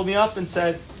night, he called me up and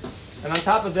said, and on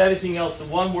top of everything else, the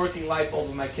one working light bulb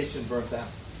in my kitchen burnt out.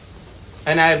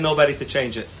 And I have nobody to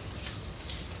change it.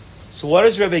 So what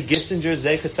does Rabbi Gissinger,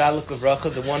 Zecher Tzaddik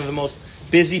Livracha, the one of the most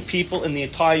busy people in the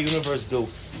entire universe, do?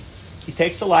 He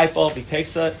takes a light bulb, he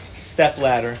takes a step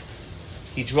ladder,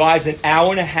 he drives an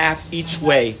hour and a half each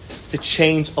way to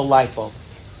change a light bulb.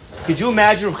 Could you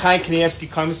imagine Reb Chaim Kanievsky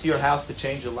coming to your house to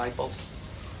change a light bulb?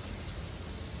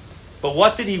 But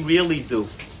what did he really do?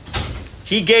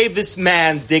 He gave this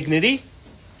man dignity,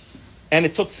 and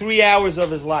it took 3 hours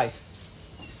of his life.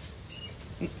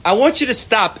 I want you to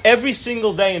stop every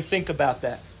single day and think about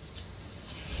that.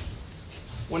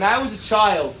 When I was a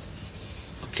child,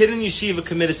 a kid in yeshiva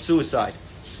committed suicide.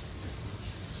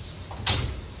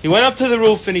 He went up to the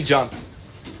roof and he jumped.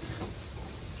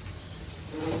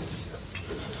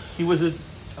 He was a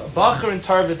bacher in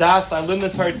Tar V'das. I lived in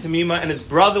Tar Tamima, and his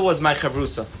brother was my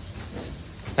chavrusa.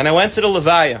 And I went to the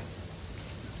Levaya.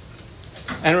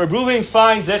 And Reb Reuven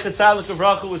Fein, Zecher Tzaddik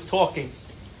Livracha, was talking.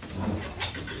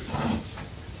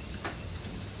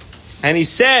 And he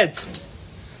said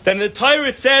that in the Torah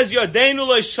it says, Yodeinu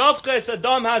lo shavcha es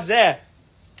adam hazeh.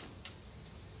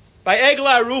 By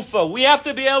Egla Arufa, we have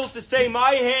to be able to say, my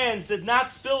hands did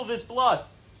not spill this blood.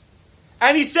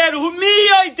 And he said,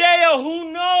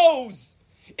 who knows?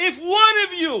 If one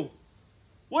of you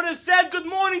would have said good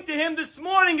morning to him this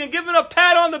morning and given a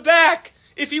pat on the back,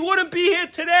 if he wouldn't be here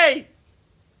today.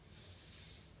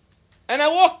 And I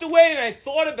walked away and I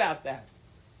thought about that.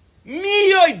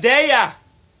 Mi yodeya.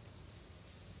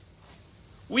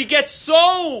 We get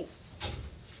so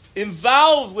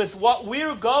involved with what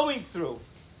we're going through.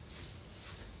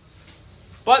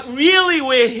 But really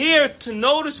we're here to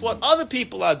notice what other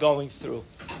people are going through.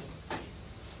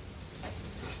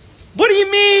 What do you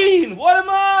mean? What am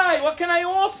I? What can I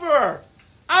offer?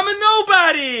 I'm a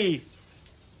nobody.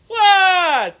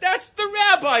 What? That's the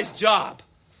rabbi's job.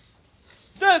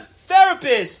 The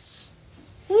therapists.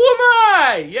 Who am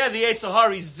I? Yeah, the Yetzer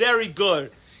Hara is very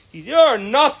good. You're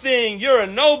nothing. You're a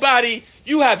nobody.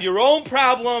 You have your own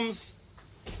problems.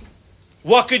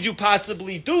 What could you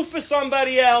possibly do for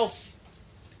somebody else?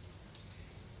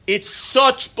 It's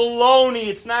such baloney.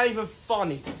 It's not even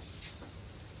funny.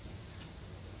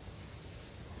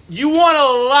 You want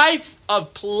a life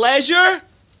of pleasure?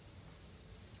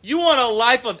 You want a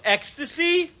life of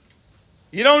ecstasy?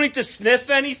 You don't need to sniff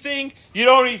anything. You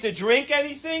don't need to drink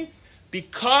anything.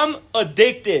 Become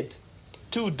addicted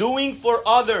to doing for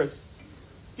others.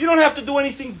 You don't have to do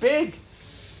anything big.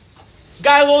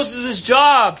 Guy loses his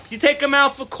job. You take him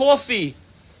out for coffee.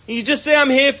 And you just say, I'm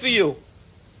here for you.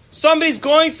 Somebody's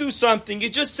going through something. You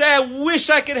just say, I wish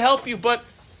I could help you, but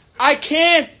I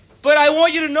can't. But I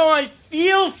want you to know I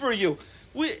feel for you.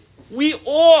 We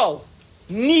all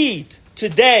need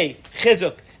today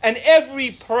chizuk. And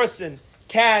every person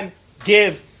can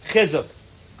give chizuk.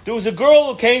 There was a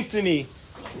girl who came to me.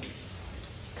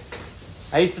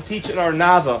 I used to teach at our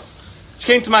Nava. She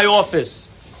came to my office.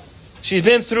 She'd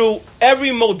been through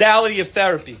every modality of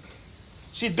therapy.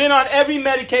 She'd been on every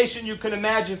medication you can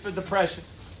imagine for depression.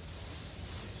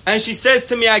 And she says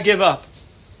to me, I give up.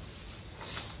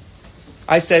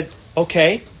 I said,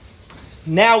 okay,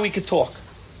 now we could talk.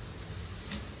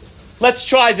 Let's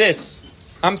try this.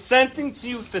 I'm sending to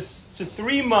you to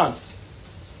 3 months.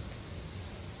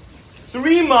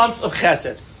 3 months of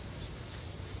chesed.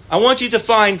 I want you to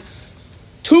find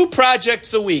 2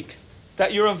 projects a week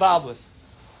that you're involved with.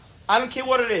 I don't care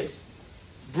what it is.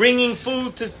 Bringing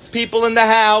food to people in the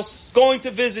house, going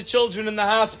to visit children in the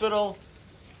hospital.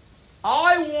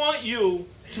 I want you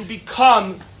to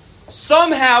become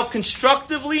somehow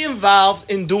constructively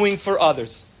involved in doing for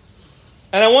others.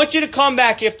 And I want you to come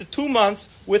back after 2 months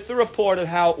with the report of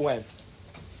how it went.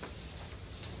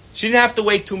 She didn't have to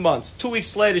wait 2 months. 2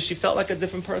 weeks later, she felt like a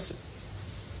different person.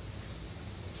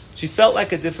 She felt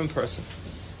like a different person.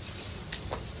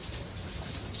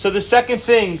 So the second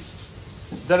thing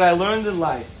that I learned in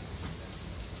life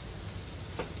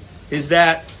is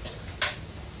that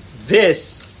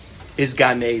this is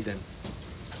Gan Eden.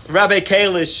 Rabbi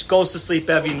Kalish goes to sleep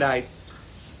every night.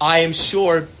 I am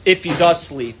sure, if he does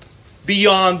sleep,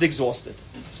 beyond exhausted.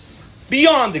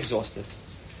 Beyond exhausted.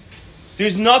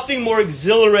 There's nothing more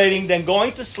exhilarating than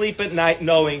going to sleep at night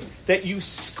knowing that you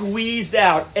squeezed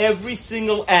out every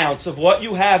single ounce of what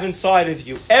you have inside of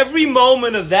you, every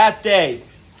moment of that day,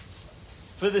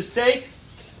 for the sake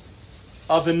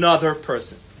of another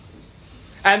person.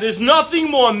 And there's nothing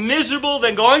more miserable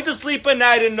than going to sleep at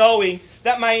night and knowing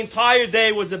that my entire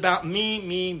day was about me,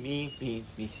 me, me, me,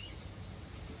 me.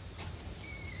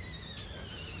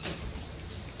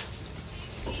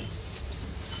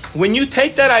 When you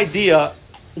take that idea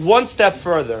one step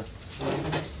further,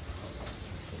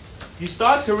 you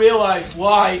start to realize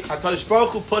why HaKadosh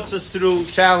Baruch Hu puts us through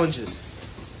challenges.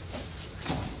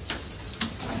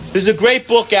 There's a great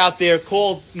book out there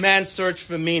called Man's Search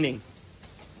for Meaning,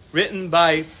 written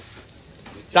by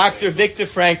Dr. Viktor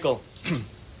Frankl.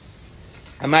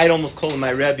 I might almost call him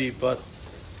my Rabbi, but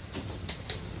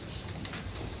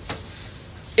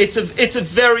it's a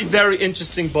very, very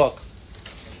interesting book.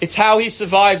 It's how he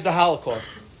survives the Holocaust.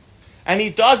 And he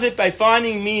does it by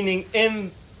finding meaning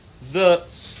in the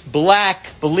black,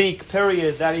 bleak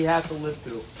period that he had to live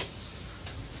through.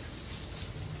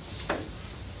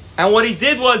 And what he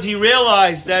did was he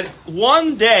realized that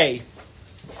one day,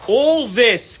 all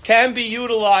this can be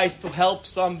utilized to help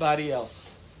somebody else.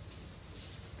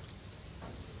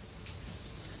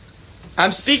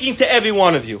 I'm speaking to every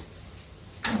one of you.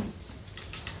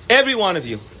 Every one of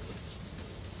you.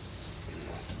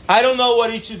 I don't know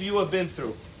what each of you have been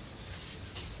through.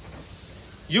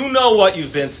 You know what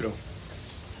you've been through.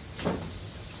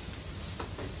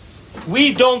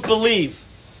 We don't believe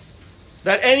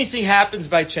that anything happens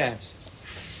by chance.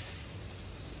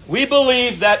 We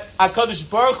believe that HaKadosh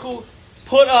Baruch Hu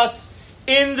put us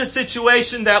in the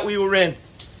situation that we were in.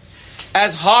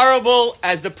 As horrible,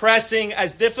 as depressing,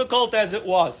 as difficult as it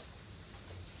was.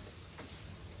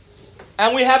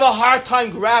 And we have a hard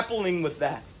time grappling with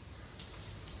that.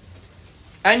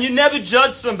 And you never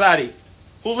judge somebody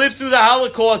who lived through the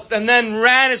Holocaust and then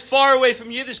ran as far away from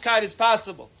Yiddishkeit as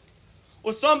possible.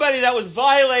 Or somebody that was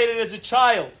violated as a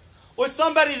child. Or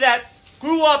somebody that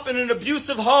grew up in an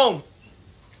abusive home.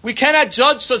 We cannot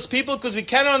judge such people because we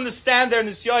cannot understand their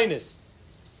nisyonis.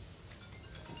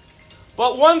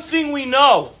 But one thing we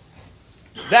know,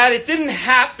 that it didn't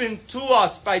happen to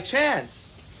us by chance.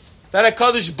 That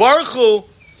HaKadosh Baruch Hu,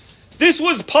 this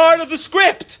was part of the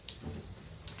script.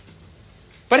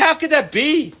 But how could that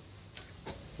be?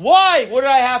 Why would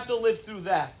I have to live through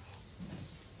that?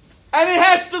 And it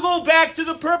has to go back to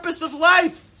the purpose of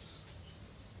life.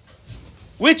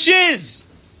 Which is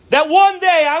that one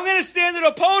day I'm going to stand at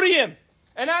a podium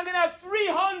and I'm going to have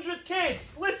 300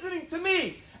 kids listening to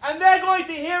me. And they're going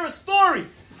to hear a story.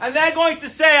 And they're going to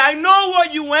say, I know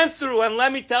what you went through and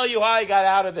let me tell you how I got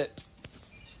out of it.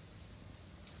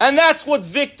 And that's what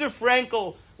Viktor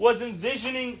Frankl was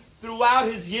envisioning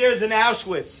throughout his years in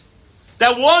Auschwitz.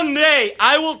 That one day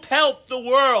I will help the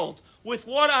world with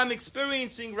what I'm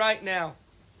experiencing right now.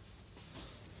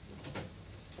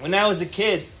 When I was a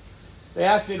kid, they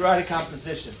asked me to write a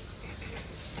composition.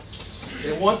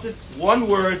 They wanted one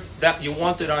word that you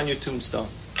wanted on your tombstone.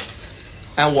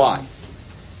 And why?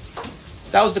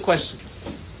 That was the question.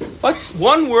 What's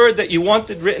one word that you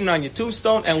wanted written on your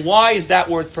tombstone, and why is that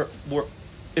word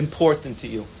important to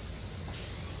you?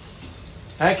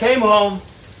 And I came home,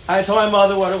 I told my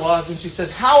mother what it was, and she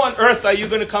says, how on earth are you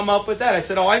going to come up with that? I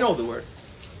said, I know the word.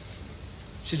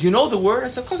 She said, you know the word? I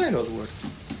said, of course I know the word.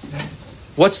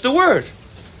 What's the word?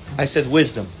 I said,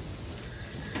 wisdom.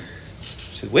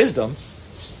 She said, wisdom?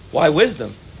 Why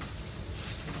wisdom?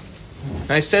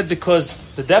 And I said, because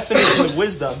the definition of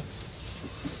wisdom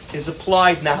is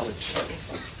applied knowledge.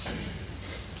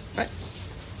 Right?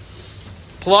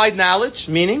 Applied knowledge,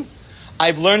 meaning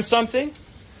I've learned something,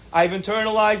 I've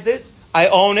internalized it, I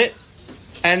own it,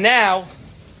 and now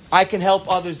I can help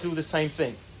others do the same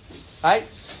thing. Right?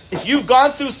 If you've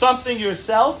gone through something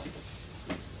yourself,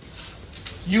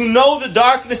 you know the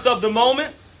darkness of the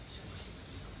moment.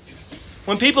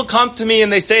 When people come to me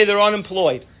and they say they're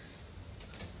unemployed,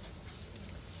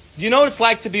 do you know what it's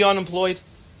like to be unemployed?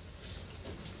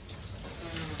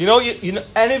 You know,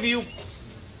 any of you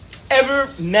ever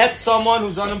met someone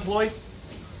who's unemployed?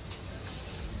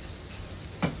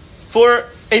 For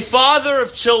a father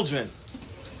of children,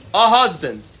 a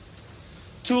husband,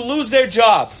 to lose their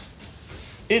job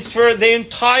is for their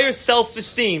entire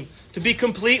self-esteem to be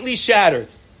completely shattered.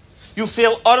 You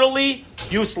feel utterly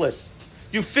useless.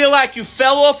 You feel like you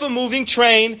fell off a moving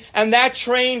train and that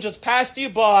train just passed you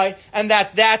by and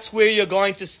that's where you're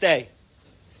going to stay.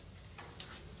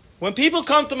 When people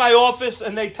come to my office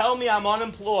and they tell me I'm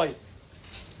unemployed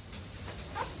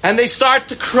and they start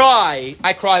to cry,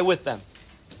 I cry with them.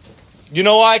 You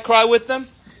know why I cry with them?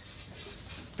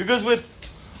 Because with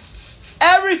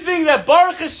everything that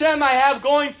Baruch Hashem I have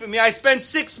going for me, I spent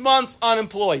 6 months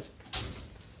unemployed.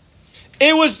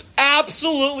 It was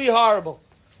absolutely horrible.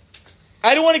 I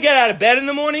didn't want to get out of bed in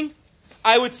the morning.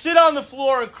 I would sit on the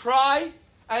floor and cry,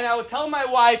 and I would tell my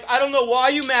wife, I don't know why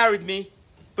you married me,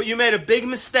 but you made a big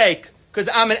mistake, because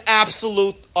I'm an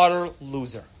absolute, utter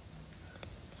loser.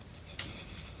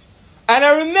 And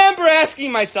I remember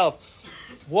asking myself,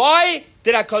 why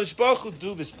did HaKadosh Baruch Hu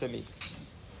do this to me?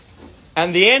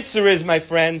 And the answer is, my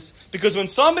friends, because when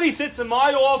somebody sits in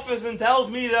my office and tells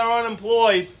me they're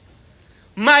unemployed,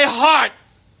 my heart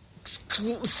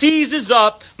seizes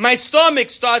up, my stomach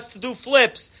starts to do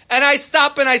flips, and I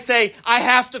stop and I say, I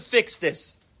have to fix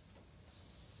this.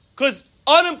 Because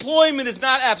unemployment is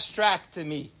not abstract to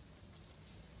me.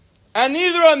 And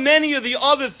neither are many of the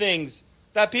other things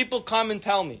that people come and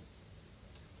tell me.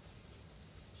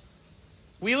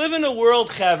 We live in a world,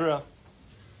 Chevra,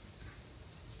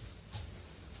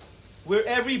 where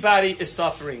everybody is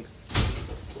suffering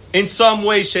in some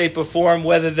way, shape, or form,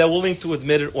 whether they're willing to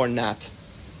admit it or not.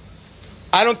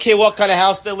 I don't care what kind of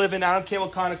house they live in. I don't care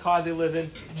what kind of car they live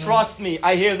in. Trust me,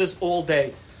 I hear this all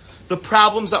day. The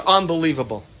problems are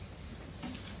unbelievable.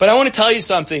 But I want to tell you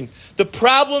something. The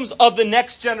problems of the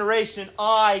next generation,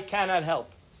 I cannot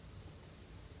help.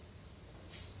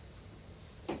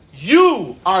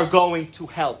 You are going to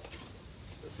help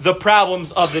the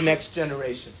problems of the next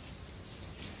generation.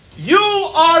 You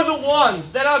are the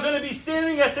ones that are going to be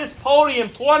standing at this podium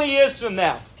 20 years from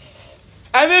now.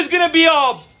 And there's going to be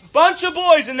a bunch of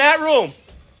boys in that room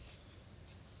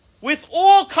with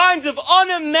all kinds of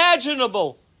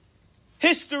unimaginable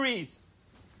histories.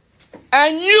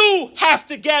 And you have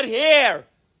to get here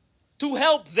to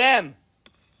help them.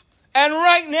 And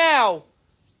right now,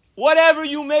 whatever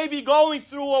you may be going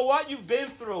through or what you've been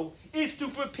through is to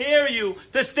prepare you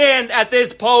to stand at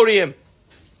this podium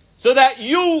so that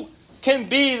you can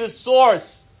be the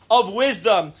source of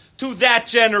wisdom to that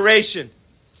generation.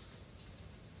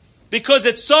 Because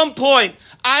at some point,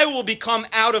 I will become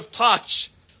out of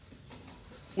touch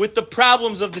with the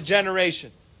problems of the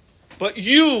generation. But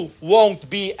you won't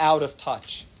be out of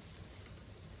touch.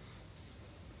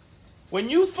 When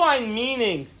you find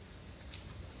meaning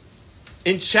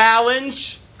in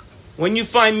challenge, when you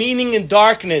find meaning in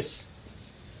darkness,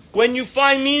 when you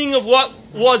find meaning of what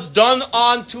was done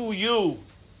unto you,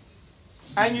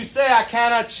 and you say, I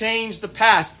cannot change the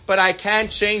past, but I can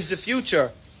change the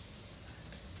future.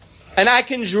 And I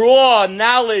can draw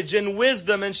knowledge and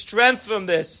wisdom and strength from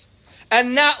this,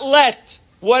 and not let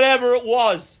whatever it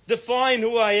was define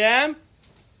who I am.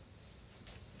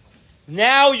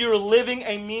 Now you're living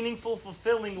a meaningful,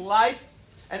 fulfilling life,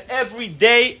 and every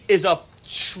day is a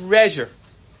treasure.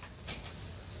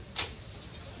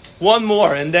 One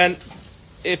more, and then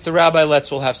if the rabbi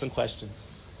lets, we'll have some questions.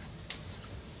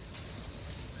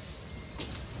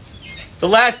 The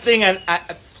last thing, and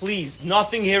please,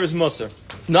 nothing here is Musar.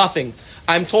 Nothing.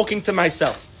 I'm talking to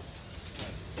myself.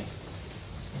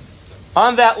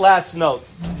 On that last note,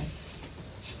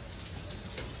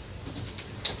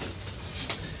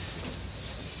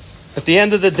 at the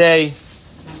end of the day,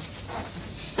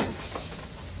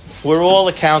 we're all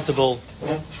accountable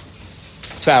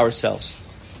to ourselves.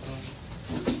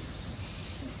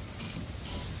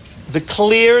 The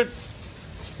clear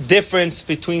difference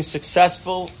between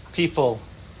successful people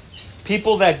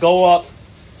that go up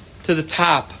to the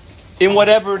top in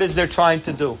whatever it is they're trying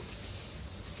to do,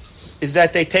 is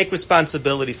that they take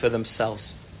responsibility for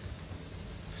themselves.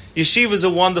 Yeshiva is a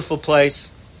wonderful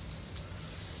place.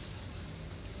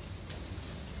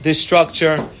 There's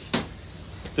structure.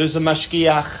 There's a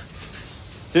mashgiach.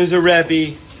 There's a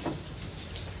Rabbi.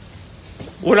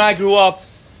 When I grew up,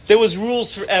 there was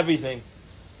rules for everything.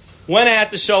 When I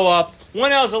had to show up,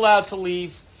 when I was allowed to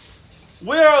leave,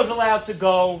 where I was allowed to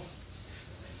go.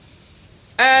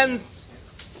 And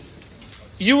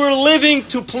you were living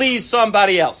to please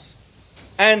somebody else.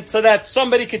 And so that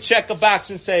somebody could check a box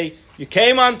and say, you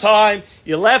came on time,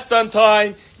 you left on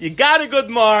time, you got a good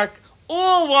mark,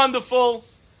 all wonderful.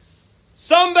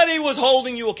 Somebody was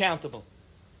holding you accountable.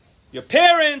 Your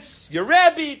parents, your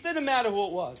Rabbi, it didn't matter who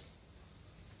it was.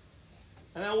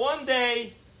 And then one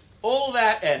day, all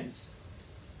that ends.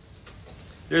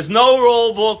 There's no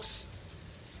roll books.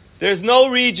 There's no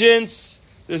regents.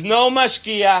 There's no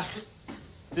mashgiach.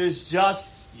 There's just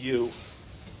you.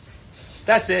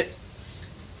 That's it.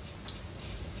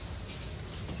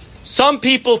 Some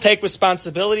people take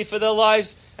responsibility for their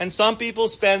lives, and some people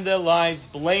spend their lives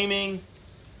blaming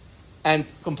and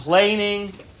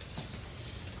complaining.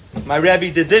 My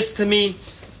Rebbe did this to me.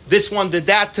 This one did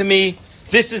that to me.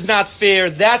 This is not fair.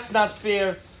 That's not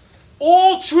fair.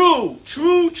 All true.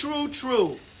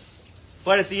 True.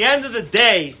 But at the end of the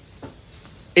day,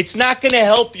 it's not going to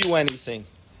help you anything.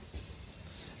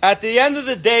 At the end of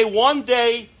the day, one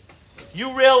day,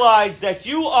 you realize that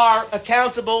you are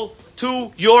accountable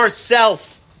to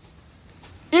yourself.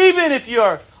 Even if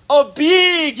you're a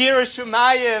big Yiras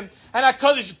Shamayim, and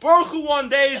HaKadosh Baruch Hu one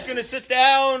day is going to sit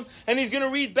down and he's going to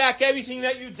read back everything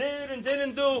that you did and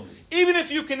didn't do. Even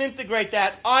if you can integrate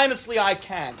that, honestly, I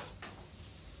can't.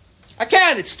 I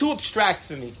can't. It's too abstract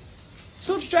for me. It's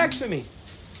too abstract for me.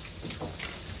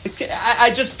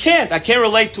 I just can't. I can't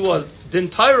relate to a Din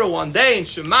Torah one day in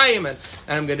Shemayim, and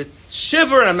I'm going to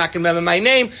shiver, and I'm not going to remember my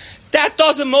name. That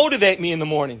doesn't motivate me in the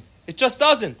morning. It just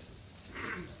doesn't.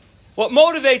 What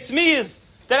motivates me is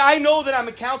that I know that I'm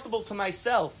accountable to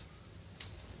myself.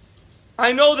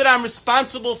 I know that I'm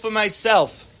responsible for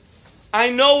myself. I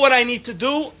know what I need to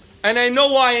do, and I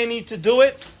know why I need to do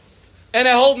it, and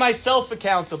I hold myself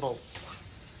accountable.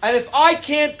 And if I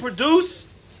can't produce,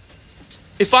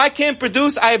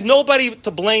 I have nobody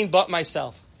to blame but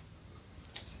myself.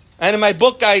 And in my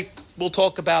book, I will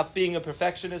talk about being a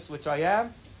perfectionist, which I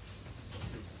am.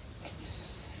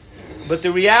 But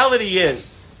the reality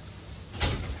is,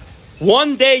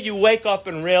 one day you wake up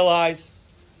and realize,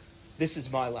 this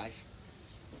is my life.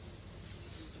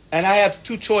 And I have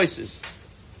two choices.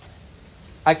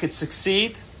 I could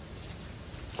succeed,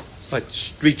 but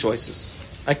three choices.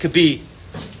 I could be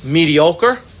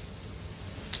mediocre,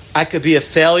 I could be a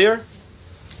failure,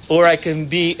 or I can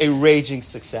be a raging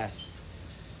success.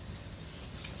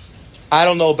 I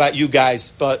don't know about you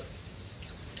guys, but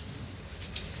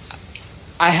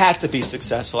I had to be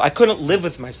successful. I couldn't live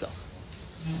with myself.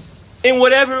 In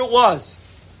whatever it was,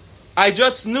 I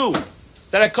just knew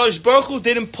that Kalish Baruch Hu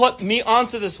didn't put me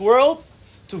onto this world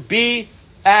to be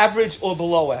average or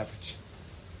below average.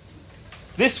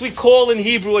 This we call in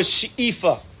Hebrew a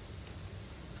she'ifa.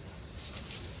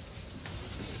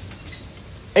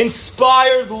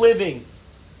 Inspired living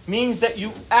means that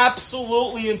you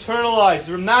absolutely internalize.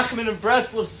 Rav Nachman of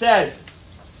Breslov says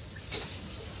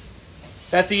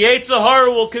that the Yetzer Hara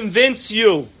will convince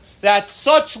you that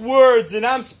such words that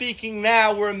I'm speaking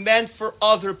now were meant for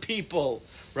other people.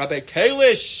 Rabbi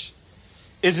Kalish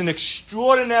is an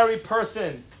extraordinary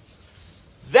person.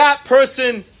 That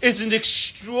person is an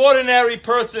extraordinary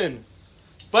person.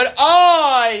 But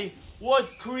I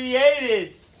was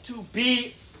created to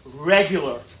be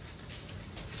regular.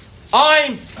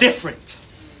 I'm different.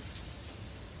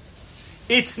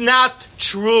 It's not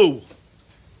true.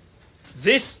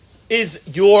 This is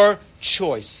your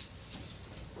choice.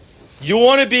 You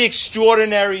want to be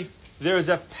extraordinary, there is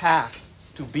a path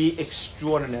to be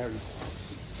extraordinary.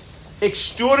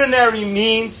 Extraordinary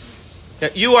means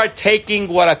that you are taking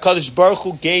what HaKadosh Baruch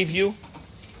Hu gave you,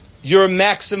 you're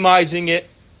maximizing it,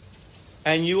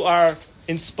 and you are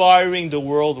inspiring the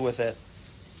world with it.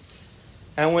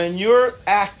 And when you're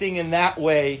acting in that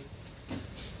way,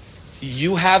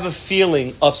 you have a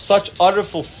feeling of such utter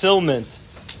fulfillment.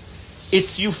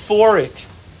 It's euphoric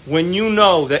when you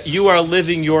know that you are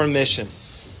living your mission.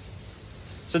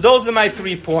 So those are my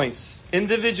 3 points.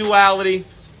 Individuality,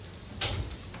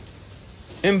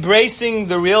 embracing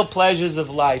the real pleasures of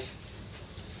life,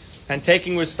 and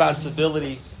taking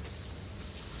responsibility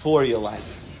for your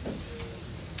life.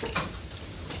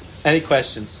 Any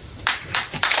questions?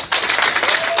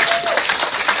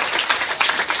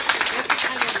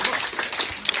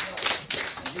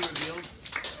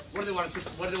 What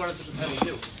do they want us to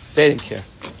do? They didn't care.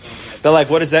 They're like,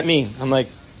 what does that mean? I'm like,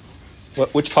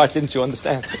 which part didn't you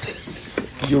understand?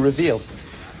 You revealed.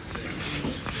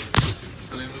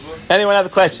 Anyone have a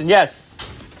question? Yes.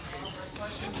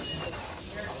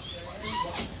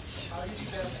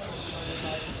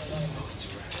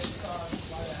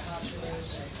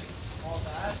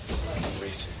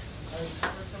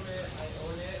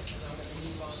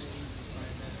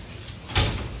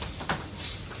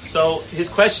 So his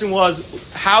question was,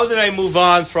 how did I move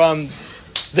on from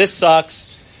this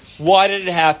sucks, why did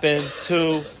it happen,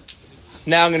 to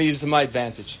now I'm going to use it to my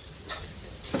advantage?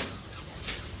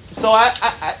 So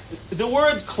I the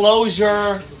word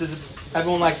closure,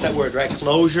 everyone likes that word, right?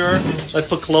 Closure. Let's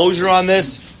put closure on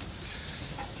this.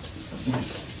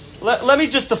 Let me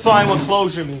just define what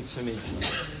closure means for me.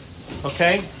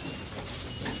 Okay?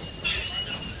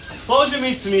 Closure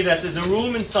means to me that there's a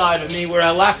room inside of me where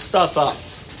I lock stuff up.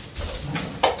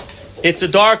 It's a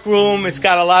dark room. It's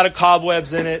got a lot of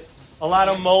cobwebs in it. A lot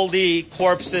of moldy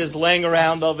corpses laying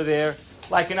around over there.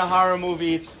 Like in a horror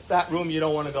movie, it's that room you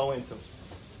don't want to go into.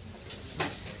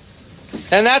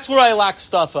 And that's where I lock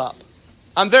stuff up.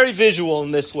 I'm very visual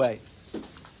in this way.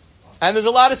 And there's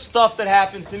a lot of stuff that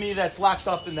happened to me that's locked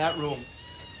up in that room.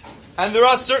 And there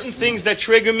are certain things that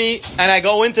trigger me, and I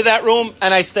go into that room,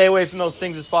 and I stay away from those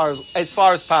things as far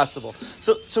as possible.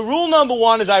 So rule number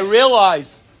 1 is I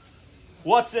realize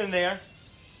what's in there.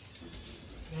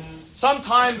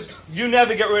 Sometimes you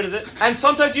never get rid of it, and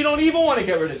sometimes you don't even want to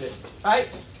get rid of it, right?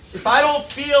 If I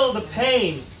don't feel the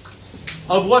pain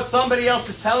of what somebody else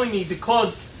is telling me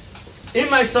because in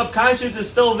my subconscious is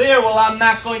still there, well, I'm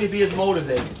not going to be as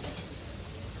motivated.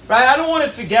 Right? I don't want to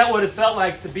forget what it felt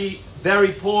like to be very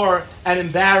poor and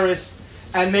embarrassed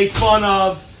and made fun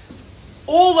of.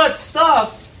 All that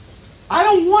stuff, I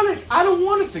don't want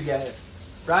to forget it.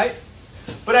 right?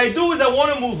 But I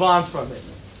want to move on from it.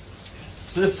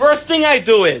 So the first thing I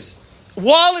do is,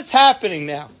 while it's happening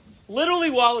now, literally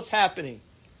while it's happening,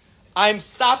 I'm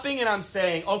stopping and I'm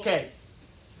saying, okay,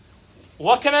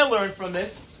 what can I learn from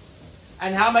this?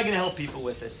 And how am I going to help people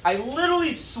with this? I literally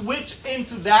switch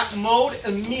into that mode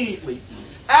immediately.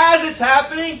 As it's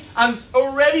happening, I'm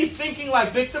already thinking like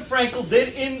Viktor Frankl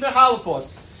did in the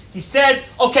Holocaust. He said,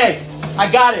 okay,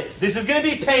 I got it. This is going to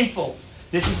be painful.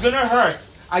 This is going to hurt.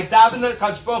 I davened to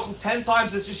Kadosh Baruch Hu 10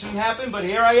 times that this shouldn't happen, but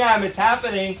here I am. It's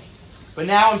happening. But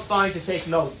now I'm starting to take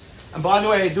notes. And by the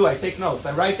way, I take notes.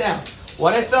 I write down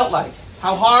what I felt like,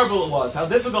 how horrible it was, how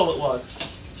difficult it was.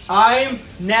 I'm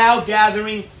now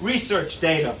gathering research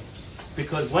data.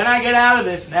 Because when I get out of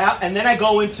this now, and then I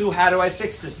go into how do I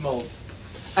fix this mode.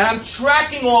 And I'm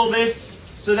tracking all this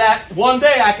so that one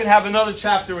day I can have another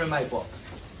chapter in my book.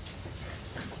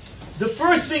 The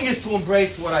first thing is to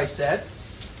embrace what I said.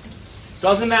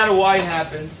 Doesn't matter why it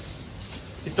happened.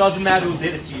 It doesn't matter who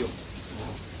did it to you.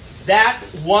 That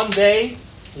one day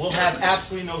will have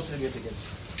absolutely no significance.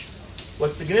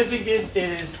 What's significant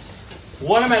is,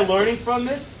 what am I learning from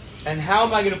this? And how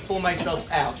am I going to pull myself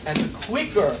out? And the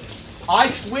quicker I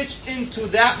switch into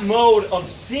that mode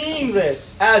of seeing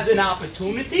this as an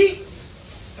opportunity,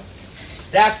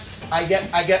 I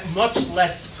get much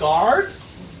less scarred.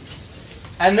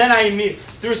 And then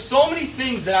there's so many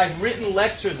things that I've written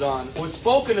lectures on or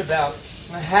spoken about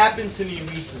that happened to me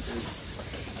recently.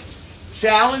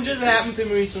 Challenges that happened to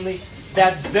me recently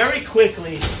that very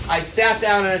quickly I sat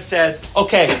down and I said,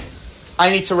 okay,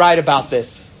 I need to write about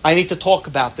this. I need to talk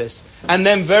about this. And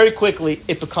then very quickly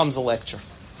it becomes a lecture.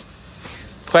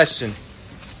 Question.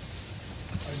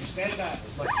 I understand that,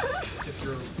 like, if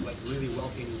you're like really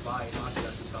wealthy and you buy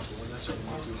objects and stuff, it wouldn't necessarily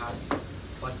make you happy.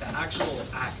 But the actual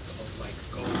act of like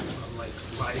going from like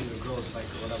riding a girl's bike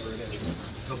or whatever it is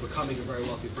to becoming a very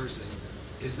wealthy person,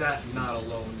 is that not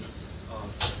alone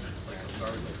like a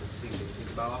very like a thing that you think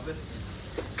about often?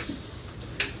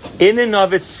 In and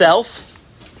of itself,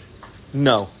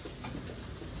 no.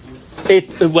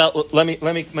 Well, let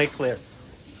me make clear.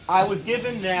 I was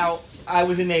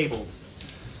enabled.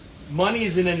 Money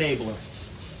is an enabler.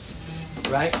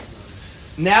 Right?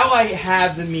 Now I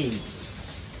have the means.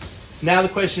 Now the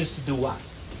question is to do what?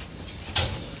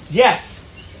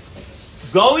 Yes.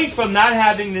 Going from not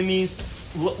having the means,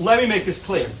 let me make this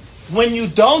clear. When you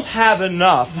don't have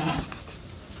enough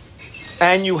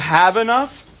and you have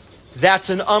enough, that's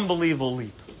an unbelievable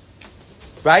leap.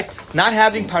 Right? Not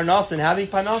having parnas and having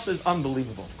parnas is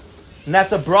unbelievable. And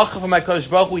that's a bracha from my Kalish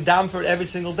Baruch. We daven for it every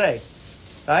single day.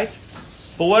 Right?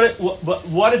 But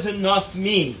what does enough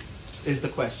mean is the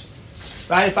question.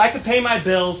 Right? If I could pay my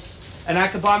bills and I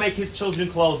could buy my children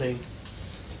clothing,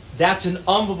 that's an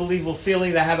unbelievable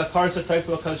feeling that I have a karsa type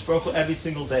for a Kalish Baruch every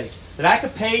single day. That I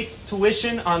could pay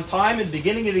tuition on time at the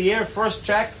beginning of the year, first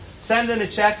check, send in a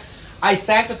check. I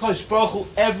thank the Kalish Baruch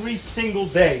every single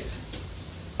day.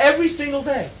 Every single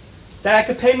day. That I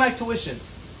could pay my tuition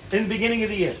in the beginning of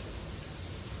the year.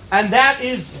 And that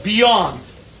is beyond.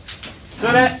 So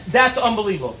that's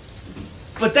unbelievable.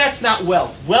 But that's not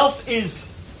wealth. Wealth is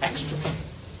extra.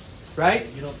 Right?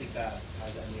 You don't think that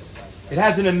has any effect? It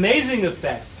has an amazing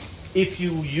effect if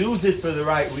you use it for the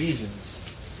right reasons.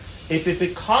 If it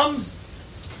becomes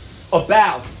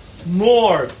about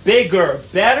more, bigger,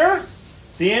 better,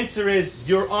 the answer is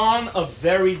you're on a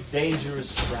very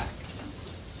dangerous track.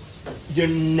 You're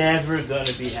never going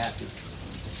to be happy.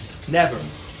 Never.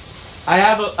 I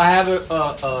have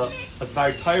a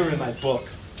Dvar Torah in my book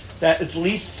that at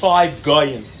least 5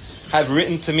 goyim have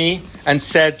written to me and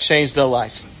said changed their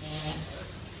life.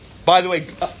 By the way,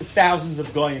 thousands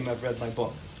of goyim have read my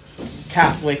book.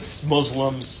 Catholics,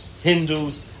 Muslims,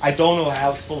 Hindus. I don't know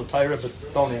how it's full of Torah, but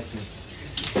don't ask me.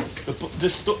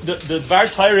 The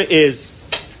Dvar Torah is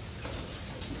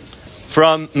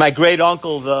from my great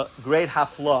uncle, the great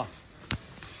Hafla.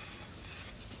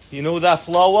 You know who the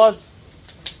Hafla was?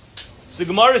 So the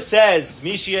Gemara says,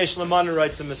 Mishi Yesh Lamana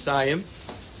writes a Messiah.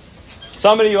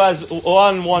 Somebody who has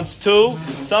 1 wants 2.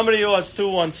 Somebody who has 2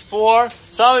 wants 4.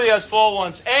 Somebody who has 4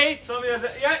 wants 8. Somebody has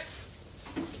 8.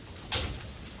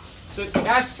 So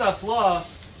asks Hafla,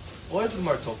 what is the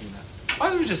Gemara talking about? Why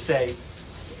don't we just say,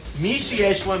 Mishi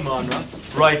Yesh Lamana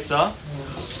writes a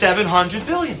 700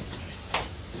 billion.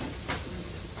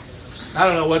 I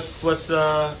don't know what's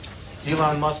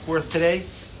Elon Musk worth today.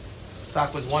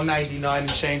 Stock was 199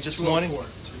 and change this morning.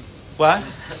 What?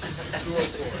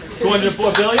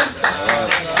 204 billion?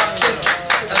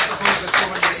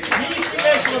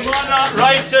 Lamana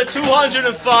writes a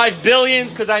 205 billion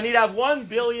because I need to have 1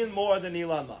 billion more than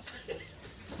Elon Musk.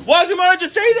 Why does Gemara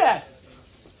just say that?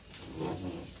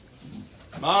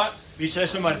 What's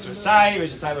going on?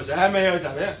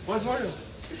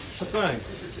 What's going on?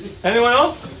 Anyone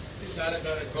else? It's not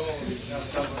about a goal. It's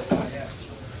about doubling the highest.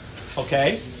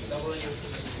 Okay. Doubling your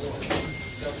score.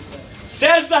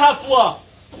 Says the Hafla.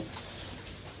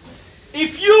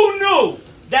 If you knew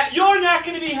that you're not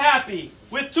going to be happy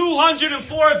with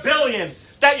 204 billion,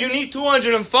 that you need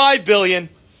 205 billion,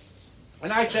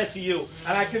 and I said to you,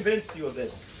 and I convinced you of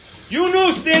this, you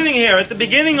knew standing here at the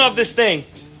beginning of this thing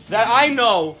that I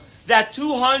know that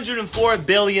 $204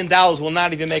 billion will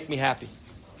not even make me happy.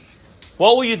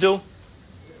 What will you do?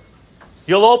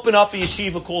 You'll open up a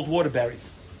yeshiva called Waterbury.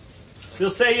 You'll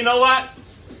say, you know what?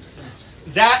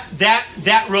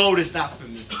 That road is not for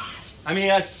me. I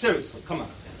mean, seriously, come on.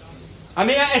 I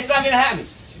mean, it's not going to happen.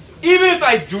 Even if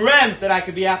I dreamt that I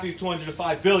could be happy with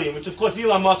 205 billion, which of course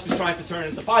Elon Musk is trying to turn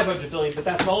into 500 billion, but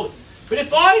that's the whole. But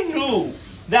if I knew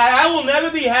that I will never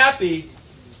be happy,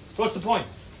 what's the point?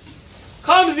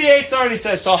 Comes the Eitzar and he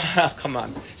says, "Oh, come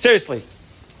on, seriously.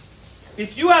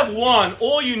 If you have one,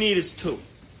 all you need is two.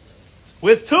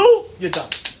 With two, you're done."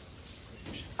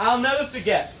 I'll never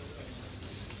forget,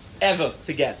 ever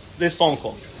forget, this phone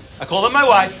call. I called up my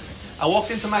wife. I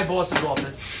walked into my boss's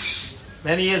office.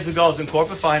 Many years ago, I was in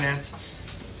corporate finance.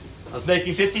 I was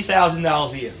making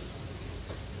 $50,000 a year.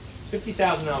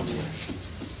 $50,000 a year.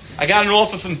 I got an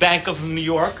offer from Bank of New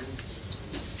York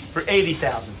for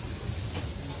 $80,000.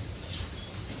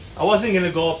 I wasn't going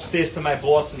to go upstairs to my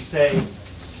boss and say,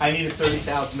 I need a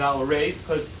 $30,000 raise,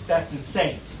 because that's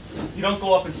insane. You don't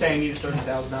go up and say, I need a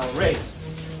 $30,000 raise,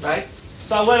 right?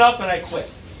 So I went up and I quit.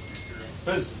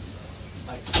 Because,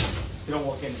 like, you don't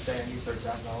walk in and say, I need a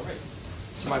 $30,000 raise.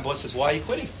 So my boss says, why are you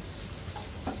quitting?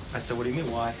 I said, what do you mean,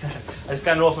 why? I just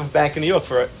got an offer from Bank of New York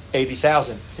for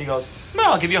 $80,000. He goes, no,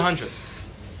 I'll give you $100.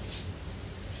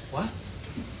 What?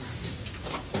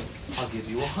 I'll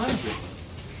give you $100.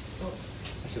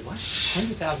 I said, what?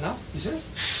 $100,000? You serious?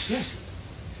 Yeah.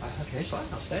 Okay, fine,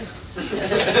 I'll stay.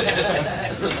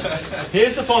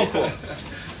 Here's the phone call.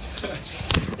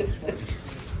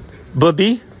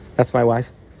 Bubby, that's my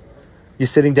wife. You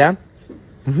sitting down?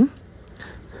 Mm-hmm.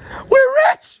 We're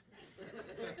rich!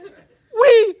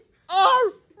 We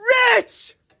are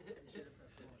rich!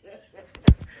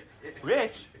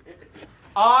 Rich?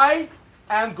 I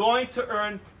am going to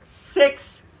earn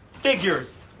 6 figures.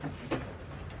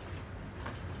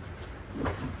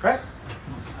 Correct?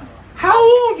 How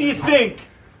long do you think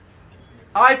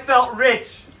I felt rich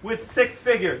with 6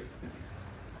 figures?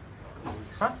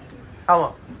 Huh? How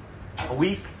long? A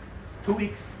week? 2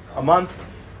 weeks? A month?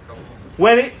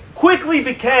 When it quickly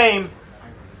became,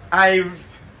 I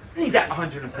need that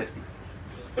 150.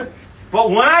 But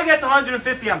when I get the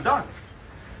 150, I'm done.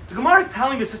 The Gemara is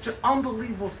telling you such an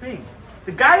unbelievable thing.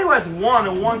 The guy who has 1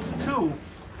 and wants 2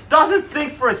 doesn't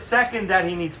think for a second that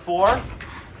he needs 4.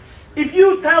 If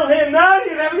you tell him, no,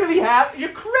 you're never going to be happy, you're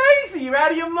crazy, you're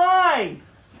out of your mind.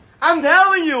 I'm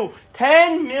telling you,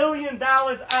 $10 million,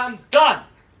 I'm done.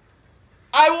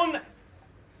 I will.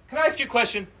 Can I ask you a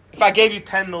question? If I gave you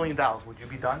 $10 million, would you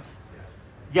be done?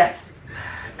 Yes.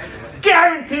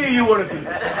 Guarantee you wouldn't be.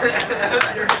 Guarantee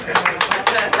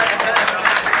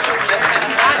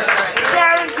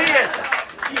it.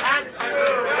 He has to do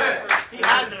it. He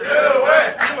has to do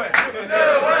it.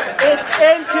 It's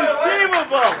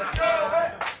inconceivable.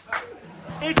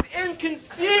 It's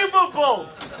inconceivable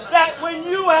that when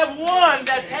you have 1,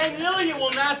 that 10 million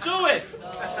will not do it.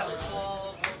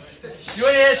 You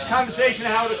want to hear this conversation I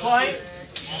had with a client?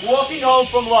 Walking home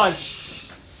from lunch.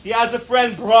 He has a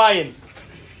friend, Brian.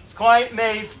 His client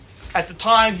made, at the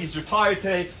time, he's retired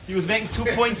today, he was making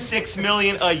 $2.6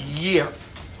 million a year.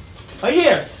 A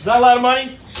year. Is that a lot of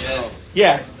money? Yeah.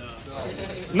 Yeah.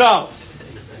 No.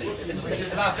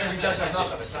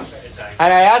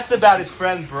 And I asked about his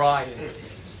friend, Brian.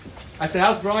 I said,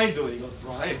 how's Brian doing? He goes,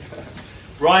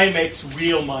 Brian makes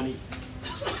real money.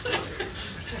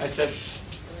 I said,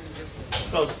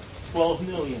 goes 12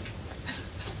 million.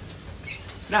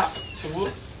 Now,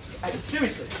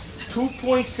 seriously,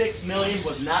 2.6 million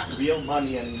was not real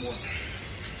money anymore.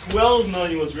 12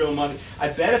 million was real money. I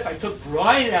bet if I took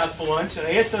Brian out for lunch and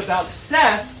I asked him about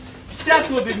Seth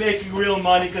would be making real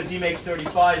money because he makes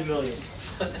 35 million.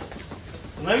 And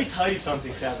let me tell you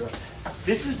something, Fabra.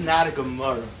 This is not a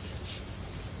Gemara.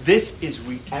 This is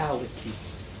reality.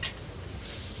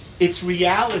 It's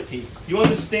reality. You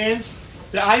understand?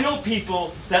 That I know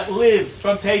people that live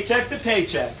from paycheck to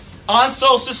paycheck on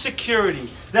Social Security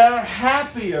that are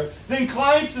happier than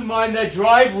clients of mine that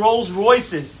drive Rolls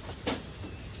Royces.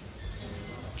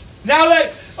 Now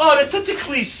that's such a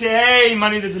cliche.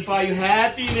 Money doesn't buy you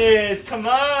happiness. Come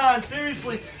on,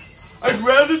 seriously. I'd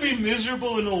rather be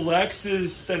miserable in a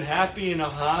Lexus than happy in a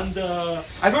Honda.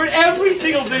 I've heard every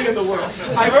single thing in the world.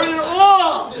 I've heard it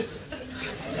all.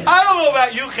 I don't know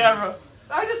about you, Chevra.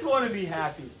 I just want to be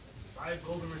happy. Buy a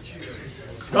golden retriever.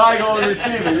 Buy a golden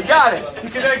retriever. You got it. You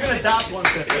can adopt one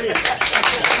for free.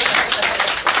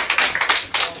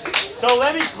 So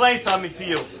let me explain something to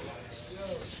you.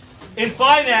 In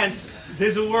finance,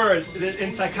 there's a word.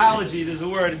 In psychology, there's a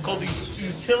word. It's called the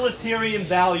utilitarian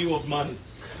value of money,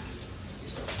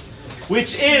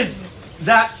 which is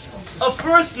that a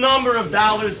first number of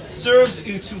dollars serves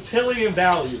utilitarian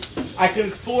value. I can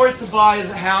afford to buy a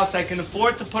house. I can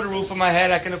afford to put a roof on my head.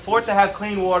 I can afford to have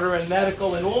clean water and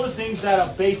medical and all the things that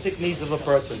are basic needs of a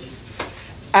person.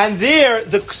 And there,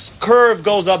 the curve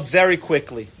goes up very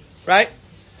quickly, right?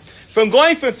 From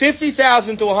going from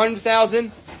 50,000 to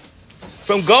 100,000,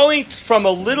 from going from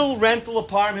a little rental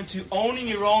apartment to owning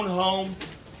your own home,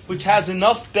 which has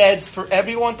enough beds for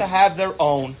everyone to have their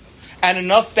own, and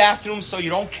enough bathrooms so you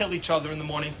don't kill each other in the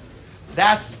morning.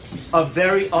 That's a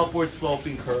very upward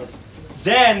sloping curve.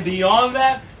 Then, beyond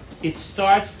that, it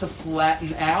starts to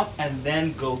flatten out and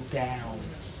then go down.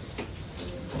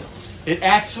 It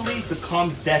actually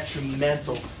becomes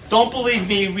detrimental. Don't believe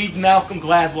me, read Malcolm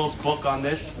Gladwell's book on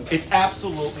this. It's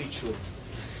absolutely true.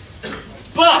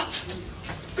 But,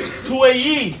 to a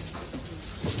Yid,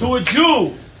 to a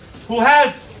Jew who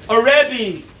has a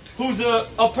Rebbe, who's a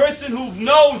person who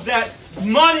knows that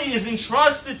money is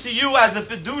entrusted to you as a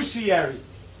fiduciary.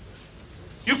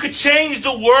 You could change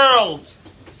the world.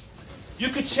 You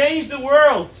could change the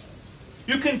world.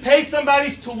 You can pay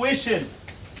somebody's tuition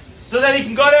so that he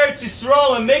can go to Eretz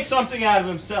Yisrael and make something out of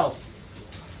himself.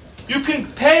 You can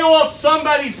pay off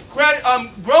somebody's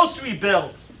grocery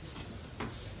bill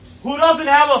who doesn't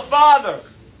have a father.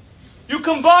 You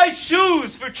can buy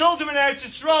shoes for children in Eretz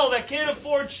Yisrael that can't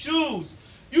afford shoes.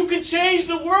 You can change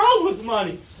the world with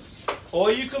money.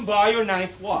 Or you can buy your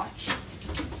ninth watch.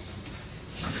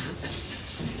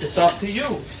 It's up to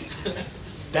you.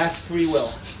 That's free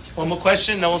will. One more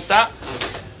question, then we'll stop.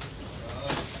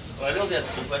 Well, I don't have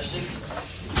two questions.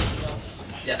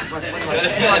 Yes.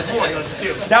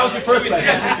 That was your first question.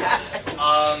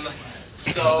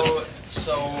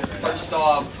 So first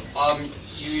off,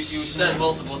 you said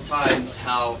multiple times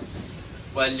how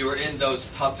when you were in those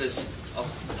toughest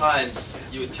of times,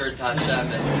 you would turn to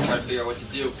Hashem and try to figure out what to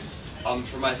do.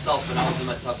 For myself, when I was in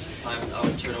my toughest times, I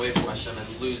would turn away from Hashem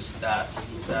and lose that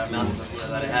amount of money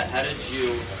that I had.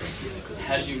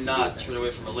 How did you not turn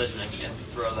away from religion and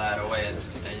throw that away and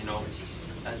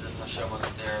as if Hashem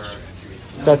wasn't there?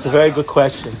 That's a very good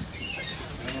question.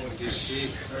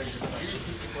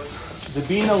 The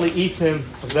Bina Le'itim,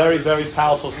 a very, very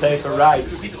powerful sefer,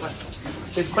 writes.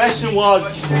 His question was,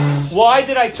 why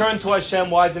did I turn to Hashem?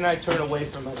 Why didn't I turn away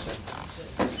from Hashem?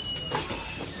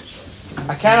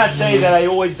 I cannot say that I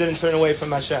always didn't turn away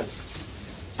from Hashem.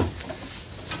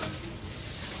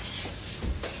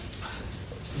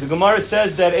 The Gemara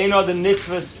says that Eino the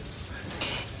Nitvas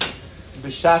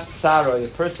B'shas Tzara, a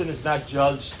person is not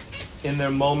judged in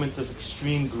their moment of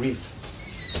extreme grief.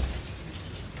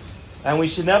 And we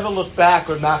should never look back,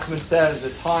 or Nachman says,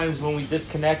 at times when we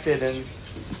disconnected and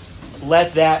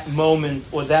let that moment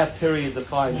or that period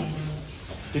define us.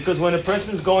 Because when a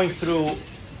person is going through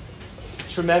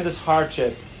tremendous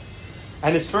hardship,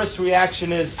 and his first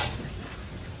reaction is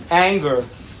anger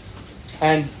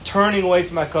and turning away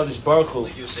from HaKadosh Baruch Hu.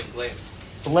 You say blame.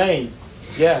 Blame.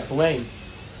 Yeah, blame.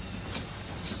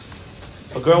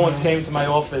 A girl once came to my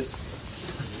office.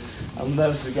 I'll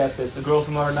never forget this. A girl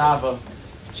from Arnava.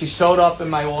 She showed up in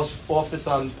my office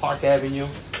on Park Avenue,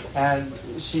 and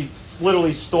she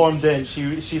literally stormed in. She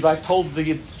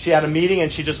had a meeting,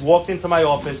 and she just walked into my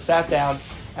office, sat down,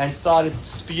 and started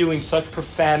spewing such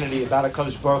profanity about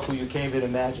HaKadosh Baruch Hu you can't even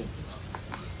imagine.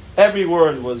 Every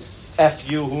word was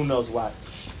F you, who knows what.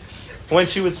 When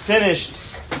she was finished,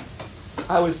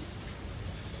 I was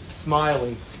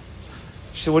smiling.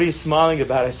 She said, "What are you smiling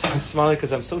about?" I said, "I'm smiling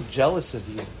because I'm so jealous of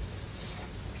you."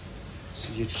 She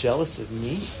said, "You're jealous of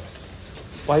me?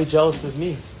 Why are you jealous of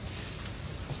me?"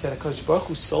 I said, HaKadosh Baruch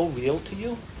Hu is so real to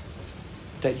you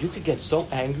that you could get so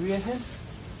angry at him?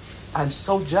 I'm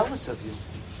so jealous of you.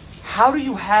 How do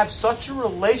you have such a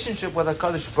relationship with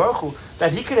HaKadosh Baruch Hu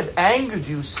that he could have angered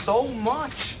you so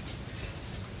much?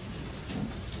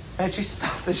 And she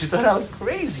stopped and she thought I was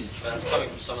crazy. But that's coming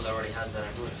from someone that already has that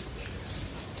anger.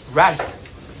 Right.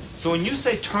 So when you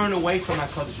say turn away from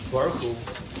HaKadosh Baruch Hu,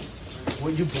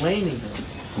 well, you're blaming him.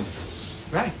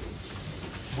 Right.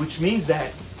 Which means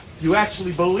that you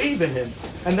actually believe in him.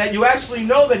 And that you actually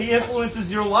know that he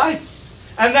influences your life.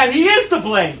 And that he is to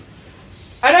blame.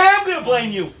 And I am going to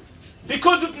blame you.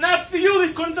 Because if not for you,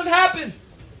 this couldn't have happened.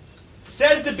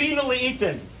 Says the Bina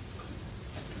Le'itin.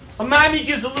 A mommy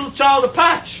gives a little child a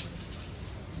patch.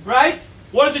 Right?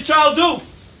 What does the child do?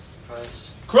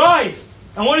 Cries.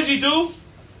 And what does he do?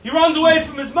 He runs away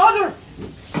from his mother.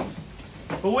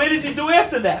 But what does he do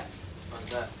after that?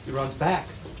 He runs back.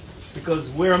 Because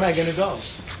where am I going to go?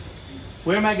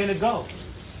 Where am I going to go?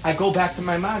 I go back to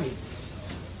my mommy.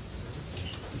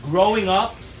 Growing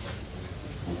up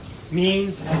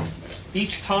means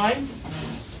each time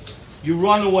you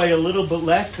run away a little bit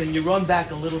less and you run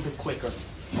back a little bit quicker.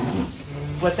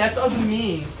 But that doesn't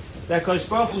mean that Kalish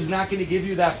Baruch Hu is not going to give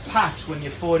you that patch when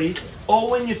you're 40, or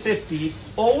when you're 50,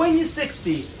 or when you're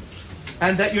 60,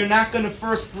 and that you're not going to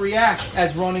first react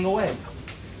as running away.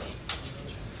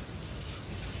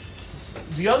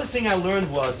 The other thing I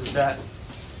learned is that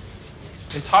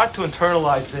it's hard to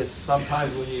internalize this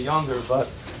sometimes when you're younger, but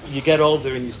you get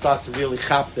older and you start to really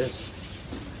chop this.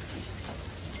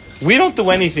 We don't do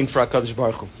anything for HaKadosh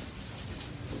Baruch Hu.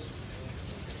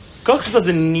 HaKadosh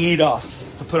doesn't need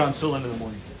us to put on tefillin in the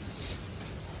morning.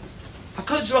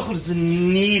 HaKadosh Baruch Hu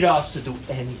doesn't need us to do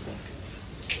anything.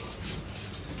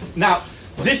 Now,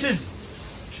 this is...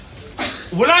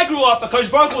 When I grew up,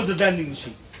 HaKadosh Baruch Hu was a vending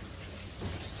machine.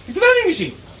 He's a vending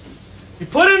machine. You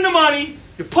put in the money,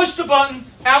 you push the button,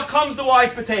 out comes the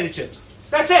wise potato chips.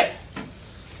 That's it.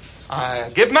 I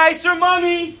give Meister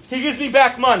money, he gives me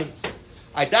back money.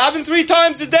 I daven 3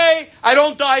 times a day, I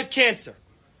don't die of cancer.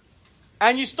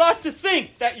 And you start to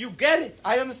think that you get it.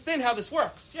 I understand how this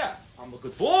works. Yeah, I'm a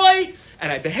good boy,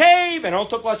 and I behave, and I don't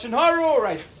talk Lashon Hara,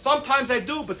 or sometimes I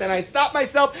do, but then I stop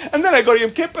myself, and then I go to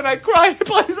Yom Kippur, and I cry,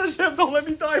 please Hashem, don't let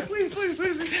me die, please, please,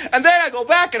 please. And then I go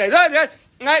back, and I die,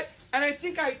 and I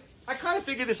think I kind of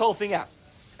figured this whole thing out.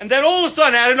 And then all of a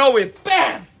sudden, out of nowhere,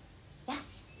 bam!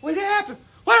 What did happen?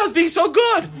 Why I was being so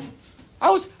good? I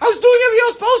was doing everything I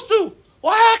was supposed to.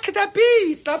 Well, how could that be?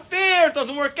 It's not fair. It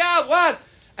doesn't work out. What?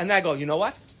 And then I go, you know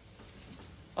what?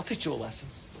 I'll teach you a lesson.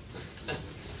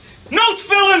 No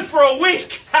tefillin for a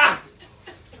week. Ha!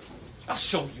 I'll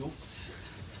show you.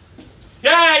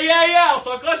 Yeah. I'll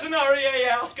talk Lashon Hara.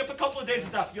 Yeah. I'll skip a couple of days of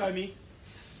stuff. You know what I mean?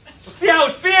 We'll see how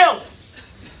it feels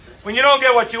when you don't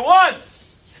get what you want.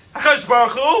 HaKadosh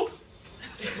Baruch Hu.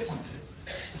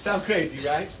 Sound crazy,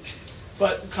 right?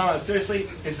 But come on, seriously,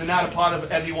 is it not a part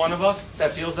of every one of us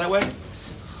that feels that way?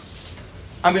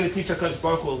 I'm going to teach HaKadosh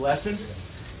Baruch Hu a lesson.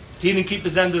 He didn't keep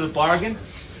his end of the bargain.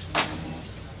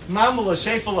 Mamula,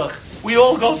 Shefalach. We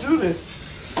all go through this.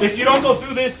 If you don't go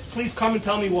through this, please come and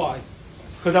tell me why.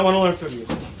 Because I want to learn from you.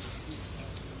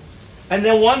 And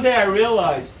then one day I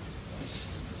realized,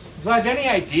 do I have any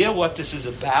idea what this is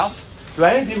about? Do I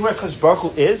have any idea where HaKadosh Baruch Hu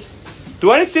is? Do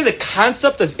I understand the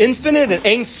concept of infinite and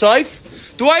Ein Sof?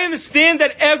 Do I understand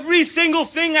that every single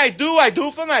thing I do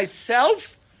for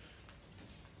myself?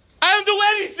 I don't do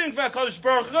anything for HaKadosh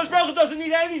Baruch Hu. HaKadosh Baruch Hu doesn't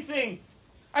need anything.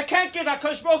 I can't give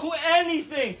HaKadosh Baruch Hu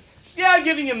anything. Yeah, I'm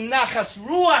giving him nachas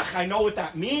ruach. I know what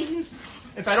that means.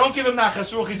 If I don't give him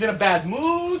nachas ruach, he's in a bad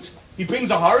mood. He brings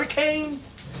a hurricane.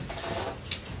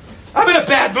 I'm in a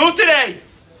bad mood today.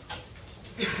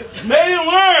 Maybe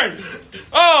learn.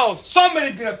 Oh,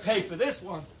 somebody's going to pay for this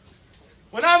one.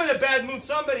 When I'm in a bad mood,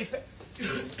 somebody pay.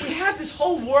 We have this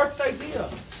whole warped idea.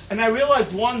 And I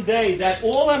realized one day that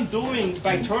all I'm doing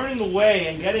by turning away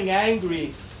and getting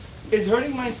angry is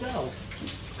hurting myself.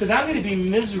 Because I'm going to be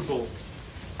miserable.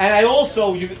 And I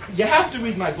also, you have to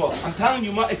read my book. I'm telling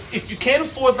you, if you can't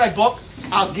afford my book,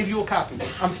 I'll give you a copy.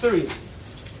 I'm serious.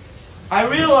 I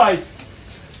realized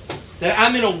that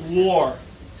I'm in a war.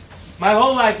 My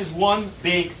whole life is one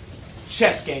big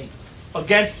chess game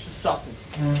against the Satan.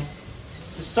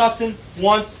 The Satan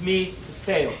wants me to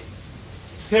fail.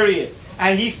 Period.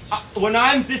 And when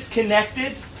I'm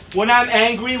disconnected, when I'm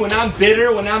angry, when I'm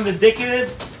bitter, when I'm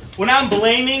vindictive, when I'm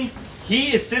blaming,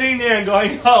 he is sitting there and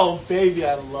going, oh, baby,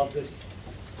 I love this.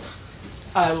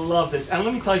 I love this. And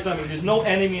let me tell you something. There's no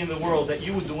enemy in the world that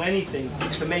you would do anything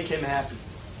to make him happy.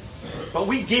 But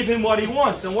we give him what he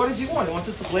wants. And what does he want? He wants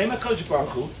us to blame HaKadosh Baruch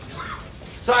Hu.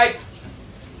 So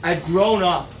I've grown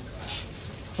up.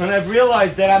 And I've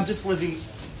realized that I'm just living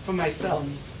for myself.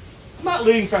 I'm not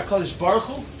living for HaKadosh Baruch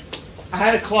Hu. I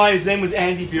had a client, his name was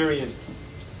Andy Burian.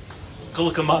 Go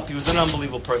look him up. He was an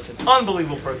unbelievable person.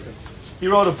 Unbelievable person. He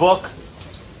wrote a book.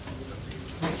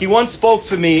 He once spoke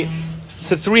for me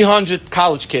to 300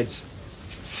 college kids.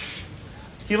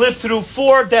 He lived through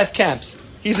 4 death camps.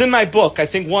 He's in my book, I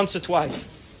think once or twice.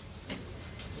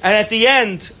 And at the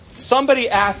end, somebody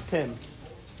asked him,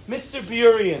 Mr.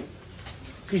 Burian,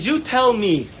 could you tell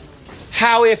me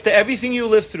how after everything you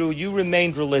lived through, you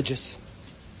remained religious?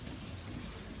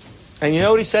 And you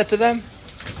know what he said to them?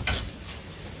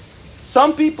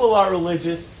 Some people are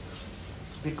religious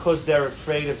because they're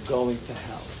afraid of going to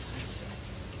hell.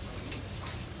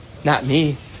 Not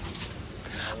me.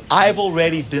 I've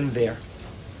already been there.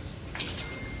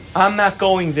 I'm not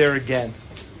going there again.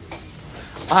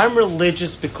 I'm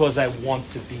religious because I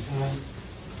want to be.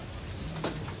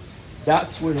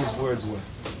 That's what his words were.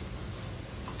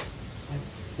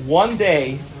 One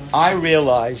day, I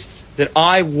realized that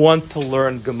I want to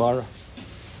learn Gemara.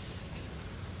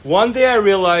 One day I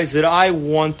realized that I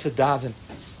want to daven.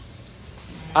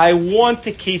 I want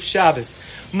to keep Shabbos.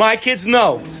 My kids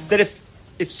know that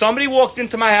if somebody walked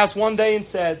into my house one day and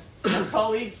said,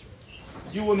 Naftali,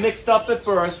 you were mixed up at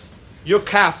birth, you're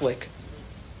Catholic.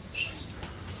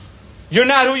 You're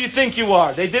not who you think you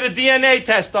are. They did a DNA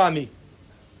test on me.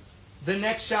 The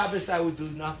next Shabbos I would do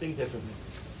nothing differently.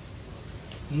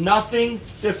 Nothing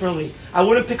differently. I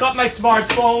wouldn't pick up my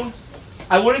smartphone.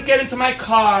 I wouldn't get into my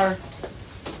car.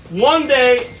 One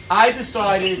day, I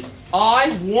decided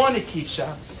I want to keep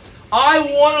Shabbos. I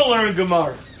want to learn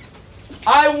Gemara.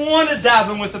 I want to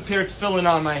daven with a pair of tefillin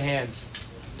on my hands.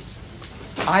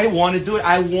 I want to do it.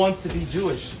 I want to be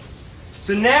Jewish.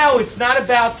 So now it's not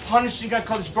about punishing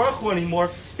Kalish Baruch Hu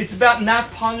anymore. It's about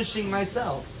not punishing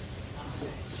myself.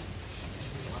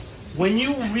 When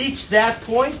you reach that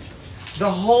point,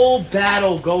 the whole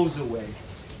battle goes away.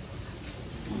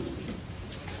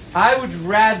 I would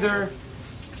rather,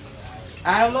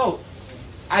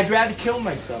 I'd rather kill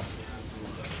myself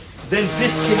than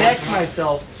disconnect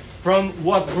myself from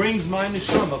what brings my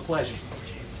neshama pleasure.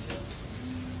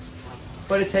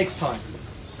 But it takes time.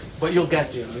 But you'll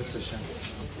get there, Mitzvah Hashem.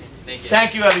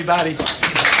 Thank you, everybody.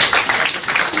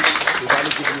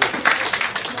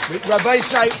 Rabbi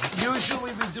say,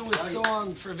 usually we do a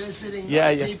song for visiting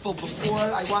people before.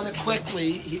 I want to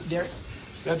quickly,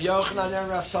 Rabbi Yochanan and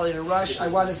Naftali in a rush. I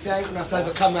want to thank Naftali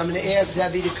for coming. I'm going to ask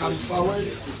Zevi to come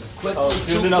forward. Quickly,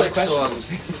 two quick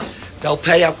songs. They'll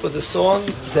pay up with a song.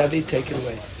 Zevi, take it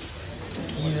away.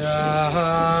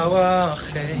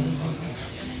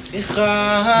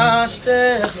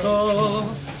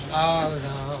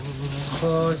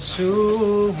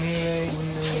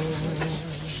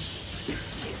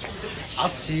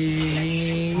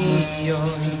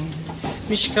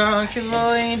 Mishkan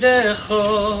kevoidecho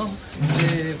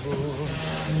zivu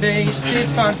beis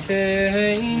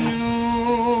tifanteinu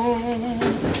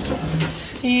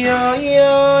yo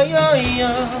yo yo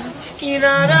yo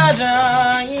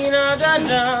iradadam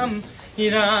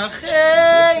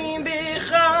irachei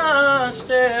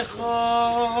bichastecho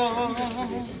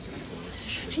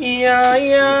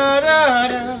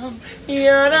yararam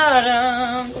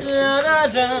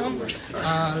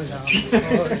alam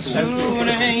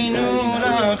otsureinu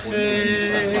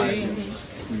rachei.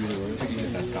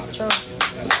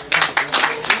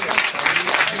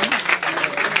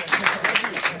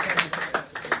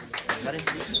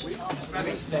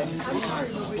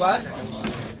 What?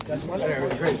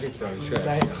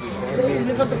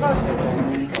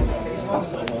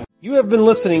 You have been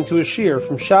listening to a shiur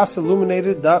from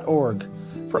shasilluminated.org.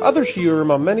 For other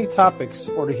shiurim on many topics,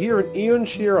 or to hear an Iyun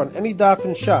shiur on any daf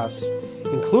in Shas,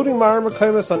 including Mara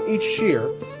Mekaymas on each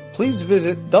shiur, please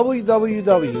visit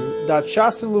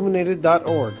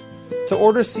www.shasilluminated.org. To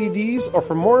order CDs or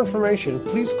for more information,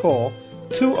 please call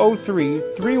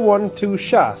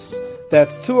 203-312-SHAS.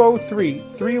 That's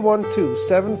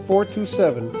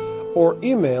 203-312-7427, or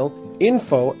email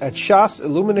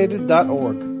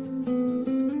info@shasilluminated.org.